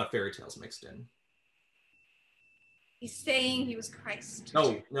 A lot of fairy tales mixed in. He's saying he was Christ.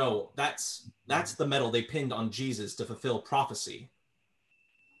 No, that's the medal they pinned on Jesus to fulfill prophecy.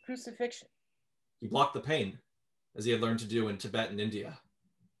 Crucifixion. He blocked the pain, as he had learned to do in Tibet and India.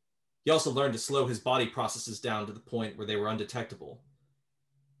 He also learned to slow his body processes down to the point where they were undetectable.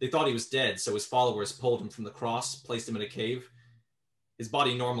 They thought he was dead, so his followers pulled him from the cross, placed him in a cave. His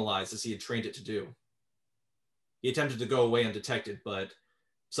body normalized as he had trained it to do. He attempted to go away undetected, but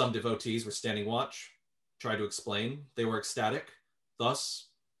some devotees were standing watch, tried to explain. They were ecstatic. Thus,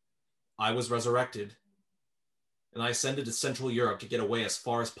 I was resurrected, and I ascended to Central Europe to get away as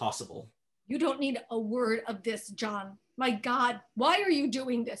far as possible. You don't need a word of this, John. My God, why are you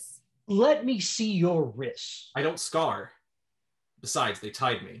doing this? Let me see your wrists. I don't scar. Besides, they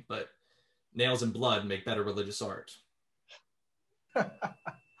tied me, but nails and blood make better religious art.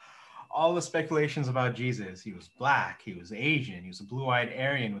 All the speculations about Jesus. He was black, he was Asian, he was a blue-eyed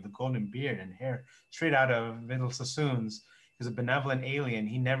Aryan with a golden beard and hair straight out of Middle Sassoons. He was a benevolent alien.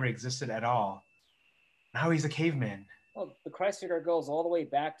 He never existed at all. Now he's a caveman. Well, the Christ figure goes all the way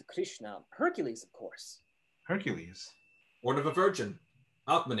back to Krishna. Hercules, of course. Hercules. Born of a virgin,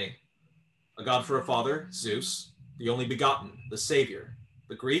 Alcmene. A god for a father, Zeus. The only begotten, the savior.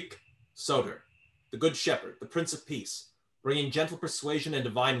 The Greek, Soter. The good shepherd, the prince of peace, bringing gentle persuasion and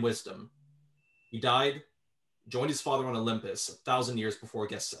divine wisdom. He died, joined his father on Olympus 1,000 years before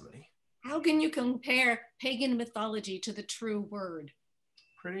Gethsemane. How can you compare pagan mythology to the true word?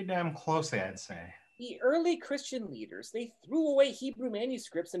 Pretty damn closely, I'd say. The early Christian leaders, they threw away Hebrew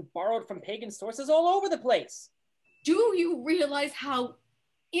manuscripts and borrowed from pagan sources all over the place. Do you realize how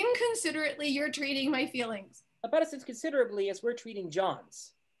inconsiderately you're treating my feelings? About as inconsiderably as we're treating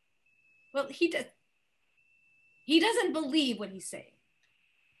John's. Well, he doesn't believe what he's saying.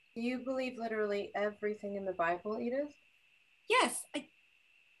 Do you believe literally everything in the Bible, Edith? Yes.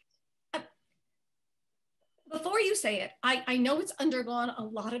 Before you say it, I know it's undergone a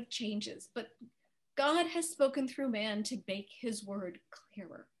lot of changes, but God has spoken through man to make his word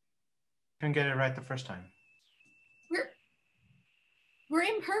clearer. Couldn't get it right the first time. We're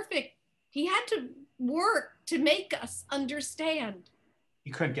imperfect. He had to work to make us understand.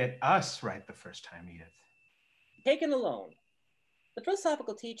 You couldn't get us right the first time, Edith. Taken alone, the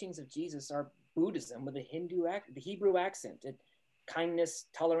philosophical teachings of Jesus are Buddhism with the Hebrew accent. Kindness,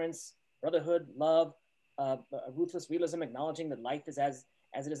 tolerance, brotherhood, love, a ruthless realism, acknowledging that life is as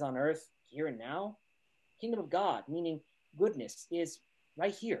it is on earth, here and now. Kingdom of God, meaning goodness, is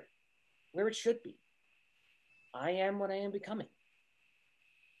right here, where it should be. I am what I am becoming.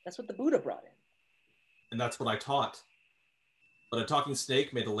 That's what the Buddha brought in. And that's what I taught. But a talking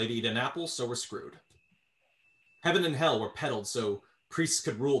snake made a lady eat an apple, so we're screwed. Heaven and hell were peddled so priests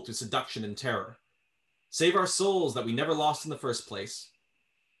could rule through seduction and terror. Save our souls that we never lost in the first place.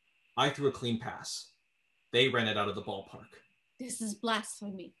 I threw a clean pass. They ran it out of the ballpark. This is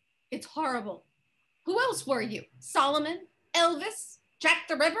blasphemy. It's horrible. Who else were you? Solomon? Elvis? Jack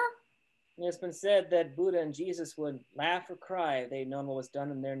the Ripper? It's been said that Buddha and Jesus would laugh or cry if they'd known what was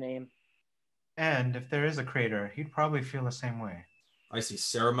done in their name. And if there is a creator, he'd probably feel the same way. I see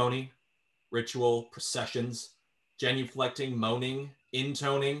ceremony, ritual, processions, genuflecting, moaning,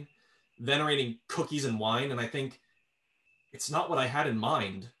 intoning, venerating cookies and wine, and I think it's not what I had in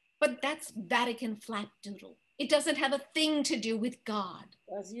mind. But that's Vatican flapdoodle. It doesn't have a thing to do with God.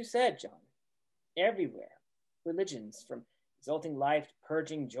 As you said, John, everywhere, religions, from exalting life to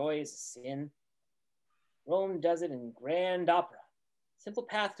purging joy as sin. Rome does it in grand opera. Simple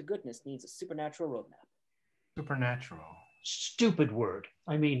path to goodness needs a supernatural roadmap. Supernatural. Stupid word.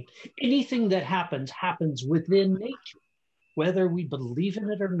 I mean, anything that happens within nature, whether we believe in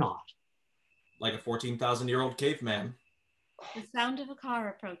it or not. Like a 14,000-year-old caveman. The sound of a car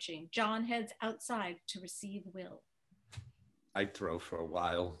approaching. John heads outside to receive Will. I drove for a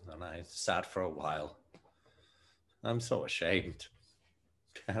while, and I sat for a while. I'm so ashamed.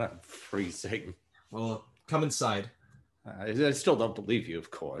 And I'm freezing. Well, come inside. I still don't believe you,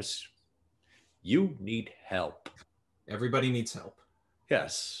 of course. You need help. Everybody needs help.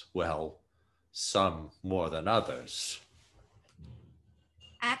 Yes, well, some more than others.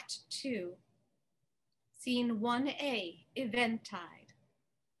 Act 2. Scene 1A, Eventide.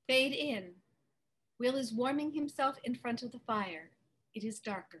 Fade in. Will is warming himself in front of the fire. It is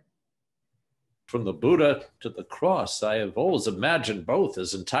darker. From the Buddha to the cross, I have always imagined both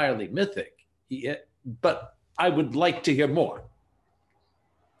as entirely mythic. But I would like to hear more.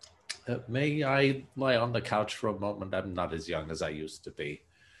 May I lie on the couch for a moment? I'm not as young as I used to be.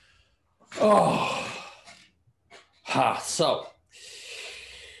 So,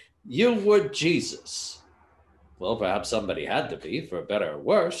 you were Jesus. Well, perhaps somebody had to be, for better or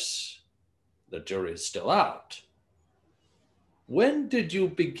worse. The jury's still out. When did you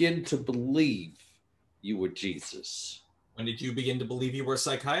begin to believe you were Jesus? When did you begin to believe you were a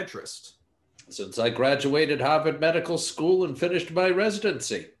psychiatrist? Since I graduated Harvard Medical School and finished my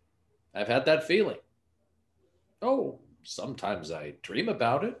residency. I've had that feeling. Oh, sometimes I dream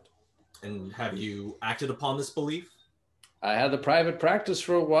about it. And have you acted upon this belief? I had a private practice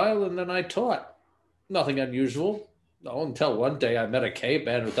for a while, and then I taught. Nothing unusual. No, until one day I met a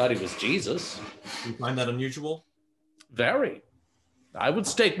caveman who thought he was Jesus. You find that unusual? Very. I would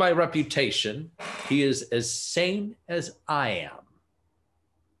stake my reputation. He is as sane as I am.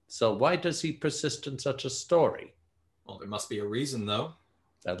 So why does he persist in such a story? Well, there must be a reason, though.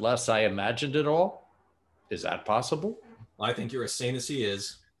 Unless I imagined it all? Is that possible? I think you're as sane as he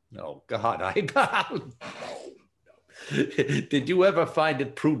is. Oh, God, no. Did you ever find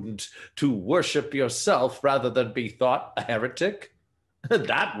it prudent to worship yourself rather than be thought a heretic?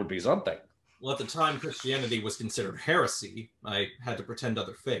 That would be something. Well, at the time Christianity was considered heresy, I had to pretend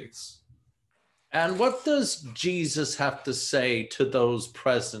other faiths. And what does Jesus have to say to those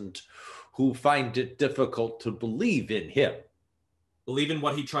present who find it difficult to believe in him? Believe in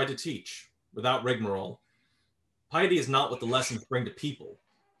what he tried to teach, without rigmarole. Piety is not what the lessons bring to people.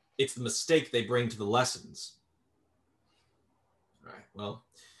 It's the mistake they bring to the lessons. All right, well,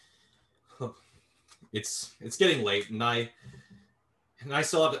 it's getting late, and I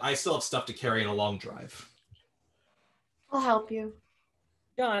still have stuff to carry in a long drive. I'll help you.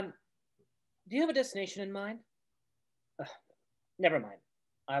 John, do you have a destination in mind? Never mind.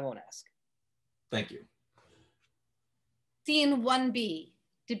 I won't ask. Thank you. Scene 1B,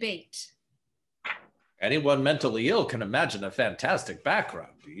 debate. Anyone mentally ill can imagine a fantastic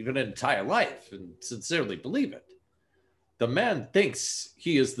background, even an entire life, and sincerely believe it. The man thinks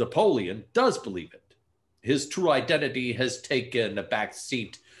he is Napoleon, does believe it. His true identity has taken a back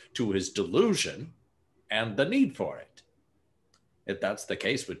seat to his delusion and the need for it. If that's the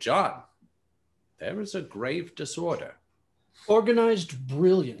case with John, there is a grave disorder. Organized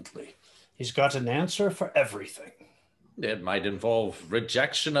brilliantly. He's got an answer for everything. It might involve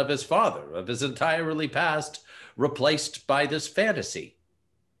rejection of his father, of his entirely past, replaced by this fantasy.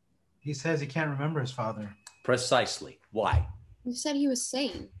 He says he can't remember his father. Precisely. Why? You said he was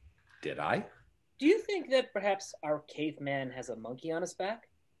sane. Did I? Do you think that perhaps our caveman has a monkey on his back?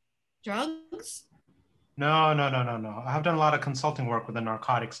 Drugs? No. I have done a lot of consulting work with the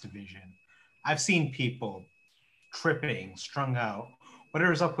narcotics division. I've seen people tripping, strung out.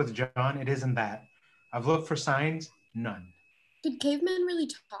 Whatever's up with John, it isn't that. I've looked for signs, none. Did cavemen really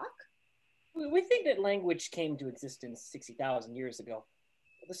talk? We think that language came to existence 60,000 years ago.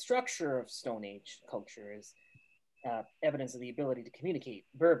 The structure of Stone Age culture is evidence of the ability to communicate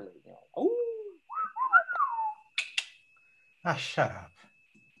verbally. Oh. Ah, shut up.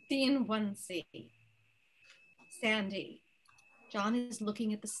 Scene 1C. Sandy. John is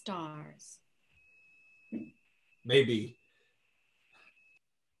looking at the stars. Maybe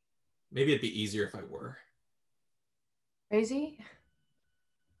it'd be easier if I were. Crazy?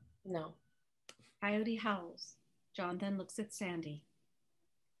 No. Coyote howls. John then looks at Sandy.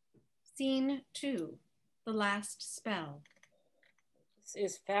 Scene 2. The last spell.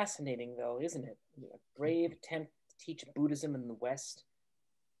 This is fascinating, though, isn't it? A brave attempt to teach Buddhism in the West.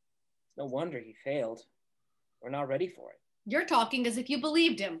 It's no wonder he failed. We're not ready for it. You're talking as if you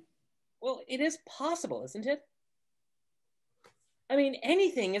believed him. Well, it is possible, isn't it? I mean,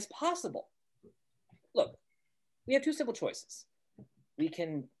 anything is possible. Look, we have two simple choices. We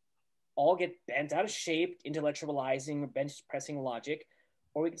can all get bent out of shape, intellectualizing or bench pressing logic,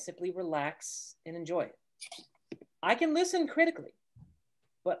 or we can simply relax and enjoy it. I can listen critically,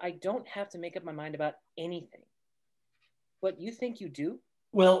 but I don't have to make up my mind about anything. But you think you do?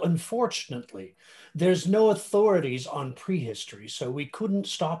 Well, unfortunately, there's no authorities on prehistory, so we couldn't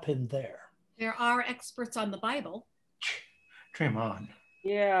stop him there. There are experts on the Bible. Dream on.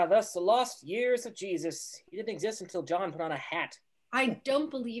 Yeah, thus the lost years of Jesus. He didn't exist until John put on a hat. I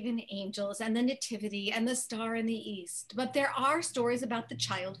don't believe in angels and the nativity and the star in the east, but there are stories about the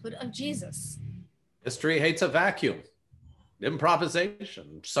childhood of Jesus. History hates a vacuum.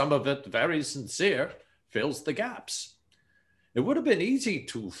 Improvisation, some of it very sincere, fills the gaps. It would have been easy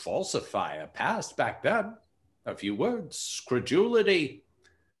to falsify a past back then. A few words, credulity.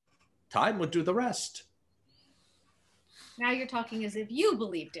 Time would do the rest. Now you're talking as if you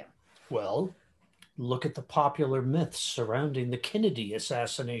believed him. Well, look at the popular myths surrounding the Kennedy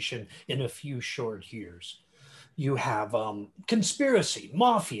assassination in a few short years. You have conspiracy,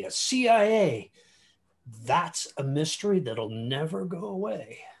 mafia, CIA. That's a mystery that'll never go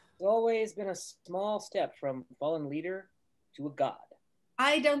away. It's always been a small step from fallen leader to a god.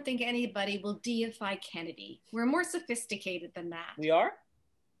 I don't think anybody will deify Kennedy. We're more sophisticated than that. We are?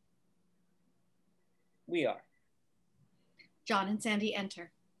 We are. John and Sandy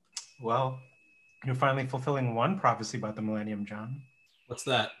enter. Well, you're finally fulfilling one prophecy about the millennium, John. What's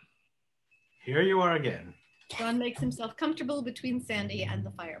that? Here you are again. John makes himself comfortable between Sandy and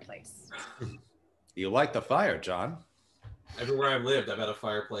the fireplace. You like the fire, John? Everywhere I've lived, I've had a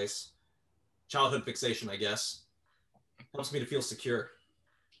fireplace. Childhood fixation, I guess. Helps me to feel secure.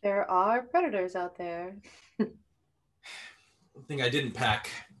 There are predators out there. One thing I didn't pack.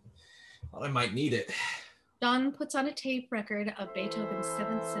 Thought I might need it. John puts on a tape record of Beethoven's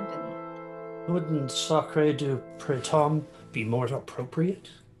 7th Symphony. Wouldn't Sacre du Printemps be more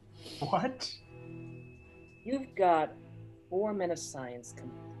appropriate? What? You've got 4 men of science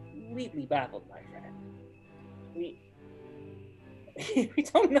completely baffled, my friend. We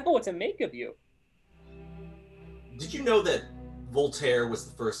don't know what to make of you. Did you know that Voltaire was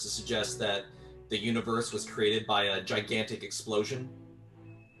the first to suggest that the universe was created by a gigantic explosion?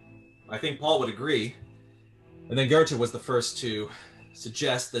 I think Paul would agree. And then Goethe was the first to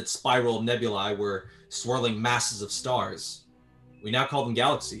suggest that spiral nebulae were swirling masses of stars. We now call them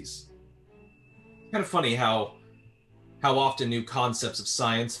galaxies. Kind of funny how often new concepts of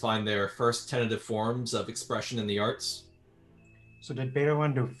science find their first tentative forms of expression in the arts. So did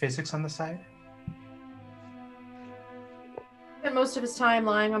Beethoven do physics on the side? Spent most of his time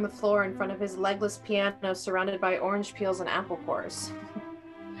lying on the floor in front of his legless piano surrounded by orange peels and apple cores.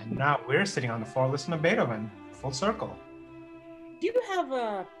 And now we're sitting on the floor listening to Beethoven. Full circle. Do you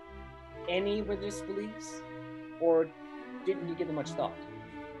have any religious beliefs? Or didn't you give them much thought?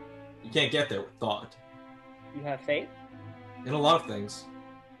 You can't get there with thought. You have faith? In a lot of things.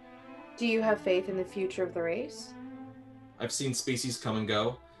 Do you have faith in the future of the race? I've seen species come and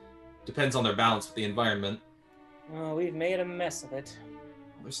go. Depends on their balance with the environment. Oh, we've made a mess of it.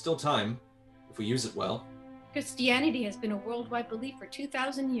 There's still time, if we use it well. Christianity has been a worldwide belief for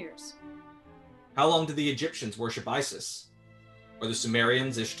 2,000 years. How long did the Egyptians worship Isis? Or the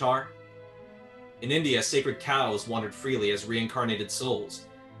Sumerians Ishtar? In India, sacred cows wandered freely as reincarnated souls.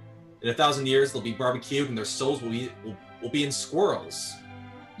 In 1,000 years, they'll be barbecued and their souls will be in squirrels.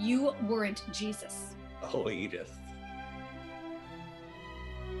 You weren't Jesus. Oh, Edith.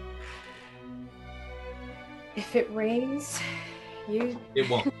 If it rains, It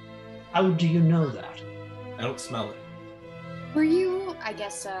won't. How do you know that? I don't smell it. Were you, I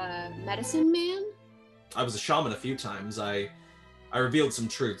guess, a medicine man? I was a shaman a few times. I revealed some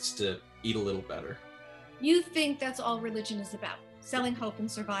truths to eat a little better. You think that's all religion is about? Selling hope and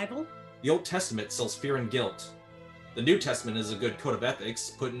survival? The Old Testament sells fear and guilt. The New Testament is a good code of ethics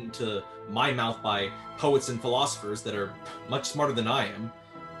put into my mouth by poets and philosophers that are much smarter than I am.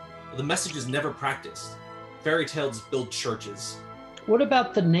 But the message is never practiced. Fairy tales build churches. What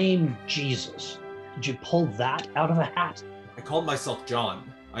about the name Jesus? Did you pull that out of a hat? I called myself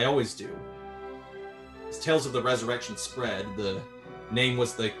John. I always do. As tales of the resurrection spread, the name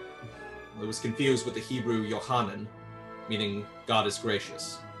was confused with the Hebrew Yohanan, meaning God is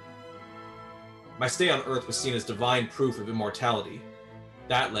gracious. My stay on Earth was seen as divine proof of immortality.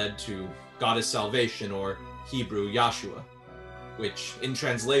 That led to God is salvation, or Hebrew Yahshua, which in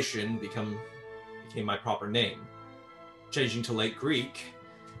translation became my proper name, changing to late Greek,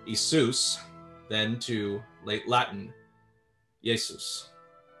 Isus, then to late Latin, Jesus,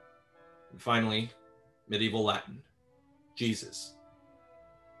 and finally, medieval Latin, Jesus.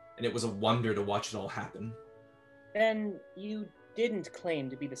 And it was a wonder to watch it all happen. Then you didn't claim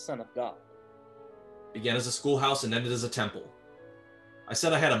to be the Son of God. Began as a schoolhouse and ended as a temple. I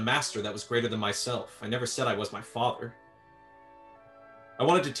said I had a master that was greater than myself. I never said I was my father. I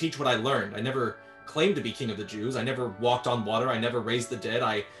wanted to teach what I learned. I never claimed to be king of the Jews. I never walked on water. I never raised the dead.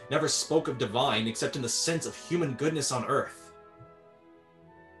 I never spoke of divine except in the sense of human goodness on earth.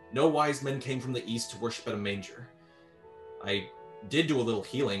 No wise men came from the east to worship at a manger. I did do a little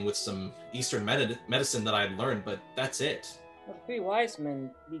healing with some Eastern medicine that I had learned, but that's it. Well, the three wise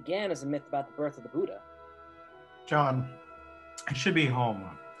men began as a myth about the birth of the Buddha. John, I should be home,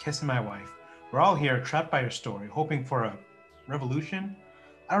 kissing my wife. We're all here, trapped by your story, hoping for a revolution.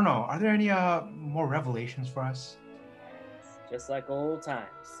 I don't know, are there any more revelations for us? Just like old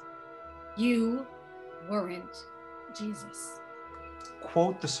times. You weren't Jesus.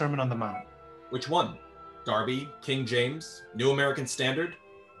 Quote the Sermon on the Mount. Which one? Darby, King James, New American Standard?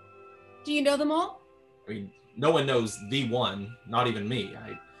 Do you know them all? I mean, no one knows the one, not even me.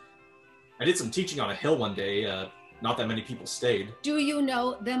 I did some teaching on a hill one day. Not that many people stayed. Do you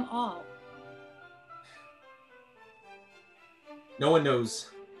know them all? No one knows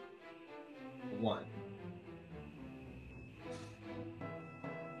the one.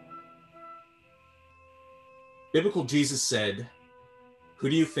 Biblical Jesus said, "Who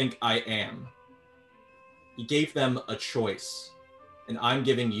do you think I am?" He gave them a choice, and I'm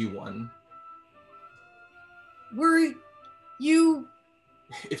giving you one. Were you...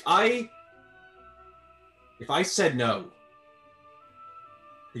 If I said no,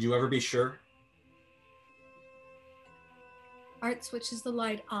 would you ever be sure? Art switches the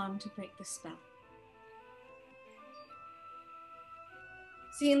light on to break the spell.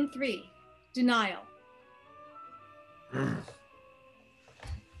 Scene 3, denial.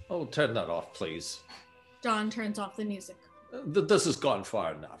 Oh, turn that off, please. John turns off the music. This has gone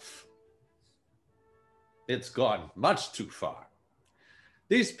far enough. It's gone much too far.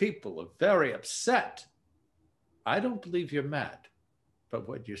 These people are very upset. I don't believe you're mad, but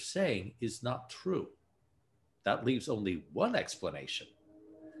what you're saying is not true. That leaves only one explanation.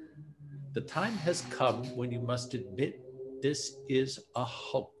 The time has come when you must admit this is a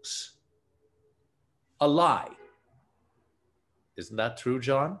hoax, a lie. Isn't that true,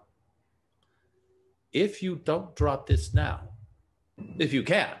 John? If you don't drop this now, if you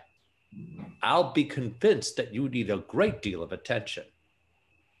can, I'll be convinced that you need a great deal of attention.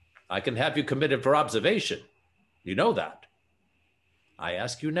 I can have you committed for observation. You know that. I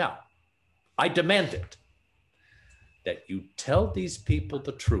ask you now, I demand it, that you tell these people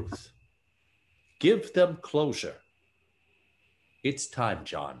the truth. Give them closure. It's time,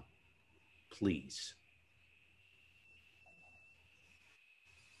 John. Please.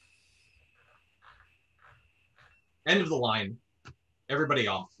 End of the line. Everybody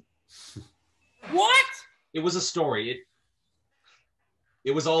off. What? It was a story.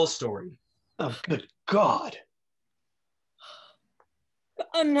 It was all a story. Oh, good God.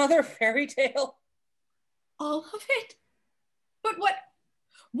 Another fairy tale? All of it? But what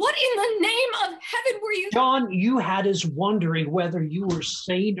in the name of heaven were you? John, you had us wondering whether you were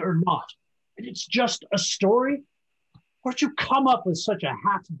sane or not. And it's just a story? Where'd you come up with such a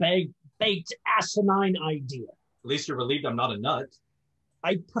half-baked, asinine idea? At least you're relieved I'm not a nut.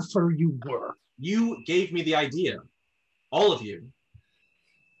 I prefer you were. You gave me the idea. All of you.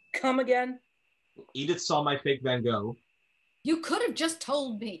 Come again? Edith saw my fake Van Gogh. You could have just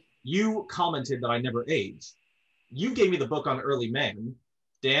told me. You commented that I never aged. You gave me the book on early man.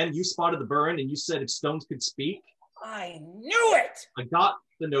 Dan, you spotted the burn and you said if stones could speak. I knew it! I got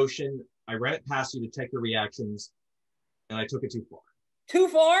the notion. I ran it past you to check your reactions, and I took it too far. Too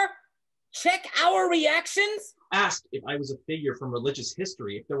far? Check our reactions? Asked if I was a figure from religious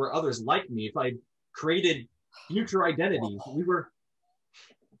history, if there were others like me, if I'd created future identities. We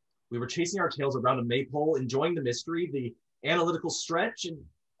were chasing our tails around a maypole, enjoying the mystery, the analytical stretch, and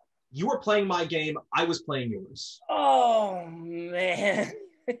you were playing my game, I was playing yours. Oh, man.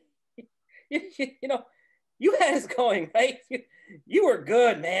 you know, you had us going, right? You were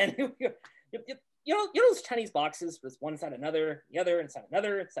good, man. You know those Chinese boxes with one inside another, the other inside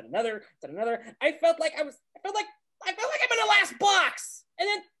another, inside another, inside another. I felt like I'm in the last box. And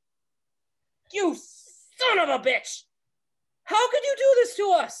then, you son of a bitch! How could you do this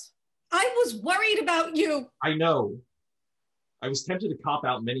to us? I was worried about you. I know. I was tempted to cop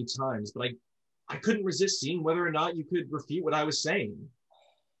out many times, but I couldn't resist seeing whether or not you could refute what I was saying.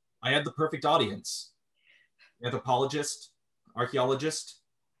 I had the perfect audience. Anthropologist, archaeologist,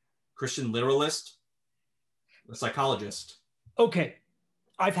 Christian literalist, a psychologist. Okay,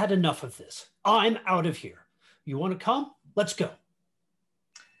 I've had enough of this. I'm out of here. You want to come? Let's go.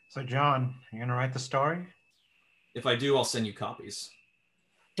 So John, you gonna write the story? If I do, I'll send you copies.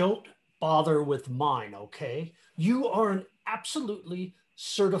 Don't bother with mine, okay? You are an absolutely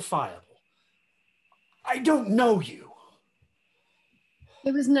certifiable. I don't know you.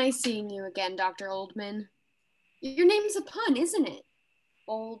 It was nice seeing you again, Dr. Oldman. Your name's a pun, isn't it?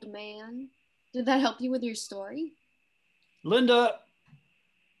 Old man. Did that help you with your story? Linda.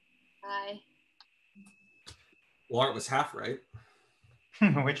 Hi. Well, Art was half right.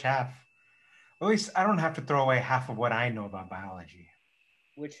 Which half? At least I don't have to throw away half of what I know about biology.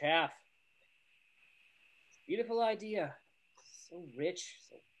 Which half? Beautiful idea. So rich,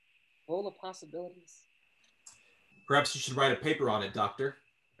 so full of possibilities. Perhaps you should write a paper on it, Doctor.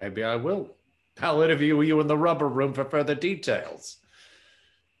 Maybe I will. I'll interview you in the rubber room for further details.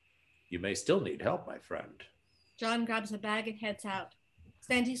 You may still need help, my friend. John grabs a bag and heads out.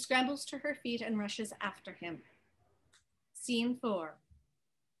 Sandy scrambles to her feet and rushes after him. Scene 4.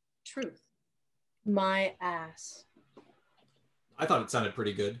 Truth. My ass. I thought it sounded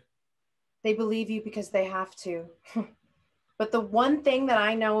pretty good. They believe you because they have to. But the one thing that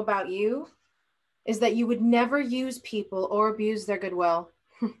I know about you is that you would never use people or abuse their goodwill.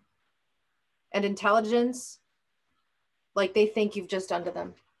 And intelligence, like they think you've just done to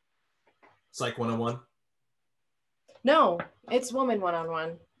them. Psych 101. No, it's woman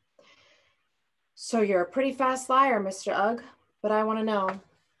one-on-one. So you're a pretty fast liar, Mr. Ugg, but I want to know,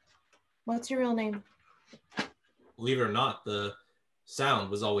 what's your real name? Believe it or not, the sound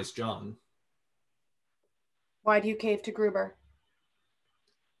was always John. Why do you cave to Gruber?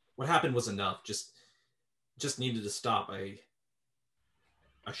 What happened was enough. Just needed to stop.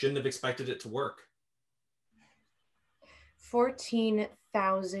 I shouldn't have expected it to work.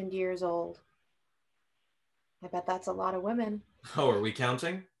 14,000 years old. I bet that's a lot of women. Oh, are we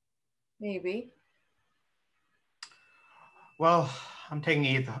counting? Maybe. Well, I'm taking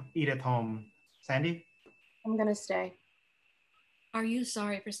Edith home. Sandy? I'm gonna stay. Are you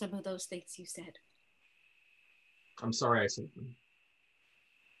sorry for some of those things you said? I'm sorry I said them.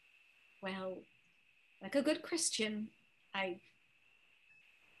 Well, like a good Christian,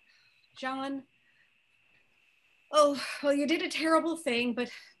 John, oh, well, you did a terrible thing, but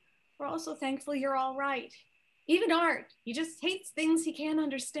we're also thankful you're all right. Even Art, he just hates things he can't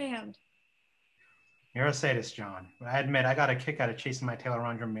understand. You're a sadist, John. I admit I got a kick out of chasing my tail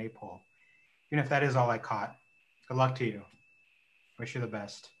around your maypole. Even if that is all I caught. Good luck to you. Wish you the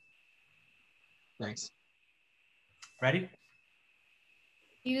best. Thanks. Ready?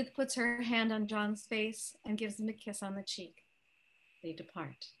 Edith puts her hand on John's face and gives him a kiss on the cheek. They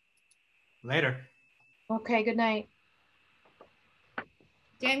depart. Later. Okay, good night.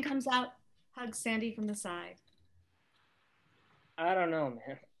 Dan comes out, hugs Sandy from the side. I don't know,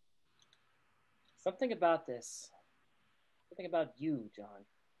 man. Something about this. Something about you, John.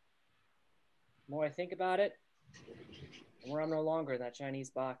 The more I think about it, the more I'm no longer in that Chinese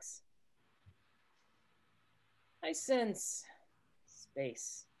box. I sense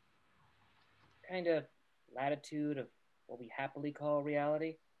space. Kind of latitude of what we happily call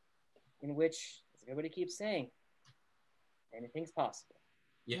reality, in which, as everybody keeps saying, anything's possible.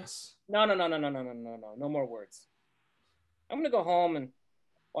 Yes. No more words. I'm gonna go home and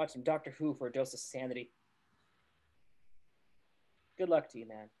watch some Doctor Who for a dose of sanity. Good luck to you,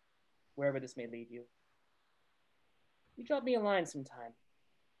 man, wherever this may lead you. You drop me a line sometime.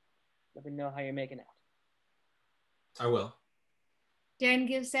 Let me know how you're making out. I will. Dan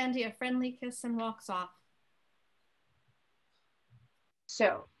gives Sandy a friendly kiss and walks off.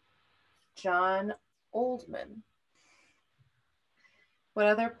 So, John Oldman. What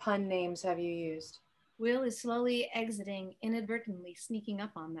other pun names have you used? Will is slowly exiting, inadvertently sneaking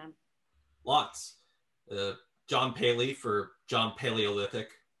up on them. Lots. John Paley for John Paleolithic.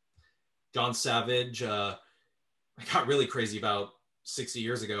 John Savage. I got really crazy about 60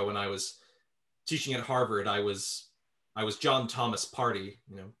 years ago when I was teaching at Harvard. I was John Thomas Party,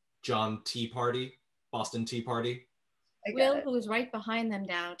 John Tea Party, Boston Tea Party. Will, who is right behind them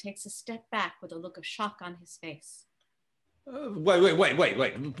now, takes a step back with a look of shock on his face.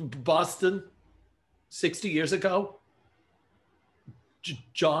 Wait. Boston? 60 years ago?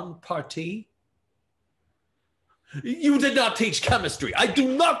 John Party? You did not teach chemistry. I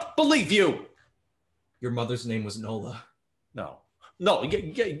do not believe you. Your mother's name was Nola. No,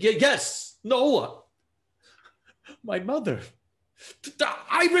 yes, Nola. My mother.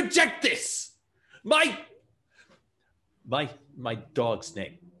 I reject this. My dog's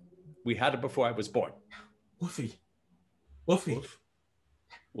name. We had it before I was born. Woofy. Woofy.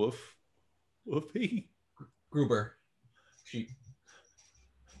 Gruber. She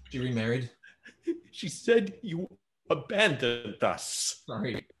remarried. She said you abandoned us.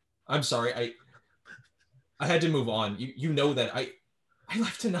 Sorry. I'm sorry. I had to move on. You know that I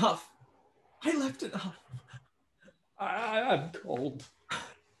left enough. I'm cold.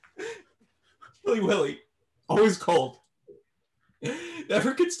 Willy. Always cold.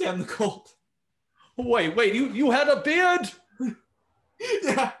 Never could stand the cold. Wait, you had a beard?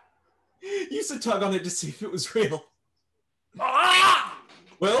 Yeah. Used to tug on it to see if it was real. Ah!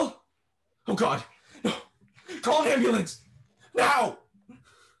 Will? Oh God. No. Call an ambulance. Now.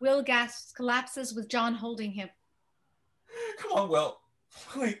 Will gasps, collapses with John holding him. Come on, Will.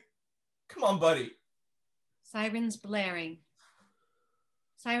 Wait. Come on, buddy. Sirens blaring.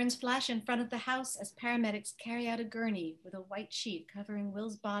 Sirens flash in front of the house as paramedics carry out a gurney with a white sheet covering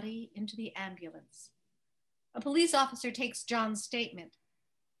Will's body into the ambulance. A police officer takes John's statement.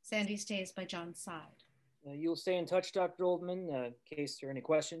 Sandy stays by John's side. You'll stay in touch, Dr. Oldman, in case there are any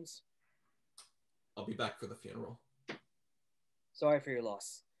questions. I'll be back for the funeral. Sorry for your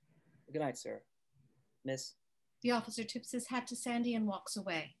loss. Good night, sir. Miss. The officer tips his hat to Sandy and walks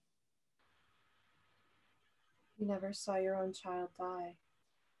away. You never saw your own child die.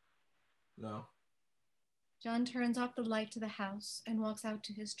 No. John turns off the light to the house and walks out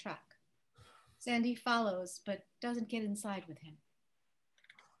to his truck. Sandy follows, but doesn't get inside with him.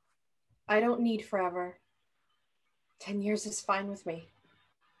 I don't need forever. 10 years is fine with me.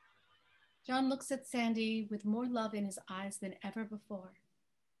 John looks at Sandy with more love in his eyes than ever before.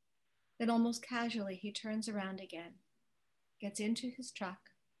 Then almost casually, he turns around again, gets into his truck,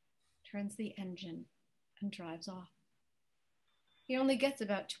 turns the engine, and drives off. He only gets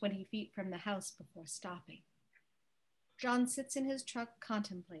about 20 feet from the house before stopping. John sits in his truck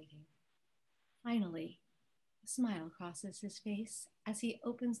contemplating. Finally, a smile crosses his face as he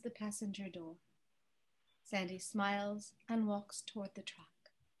opens the passenger door. Sandy smiles and walks toward the truck.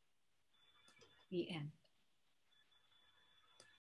 The end.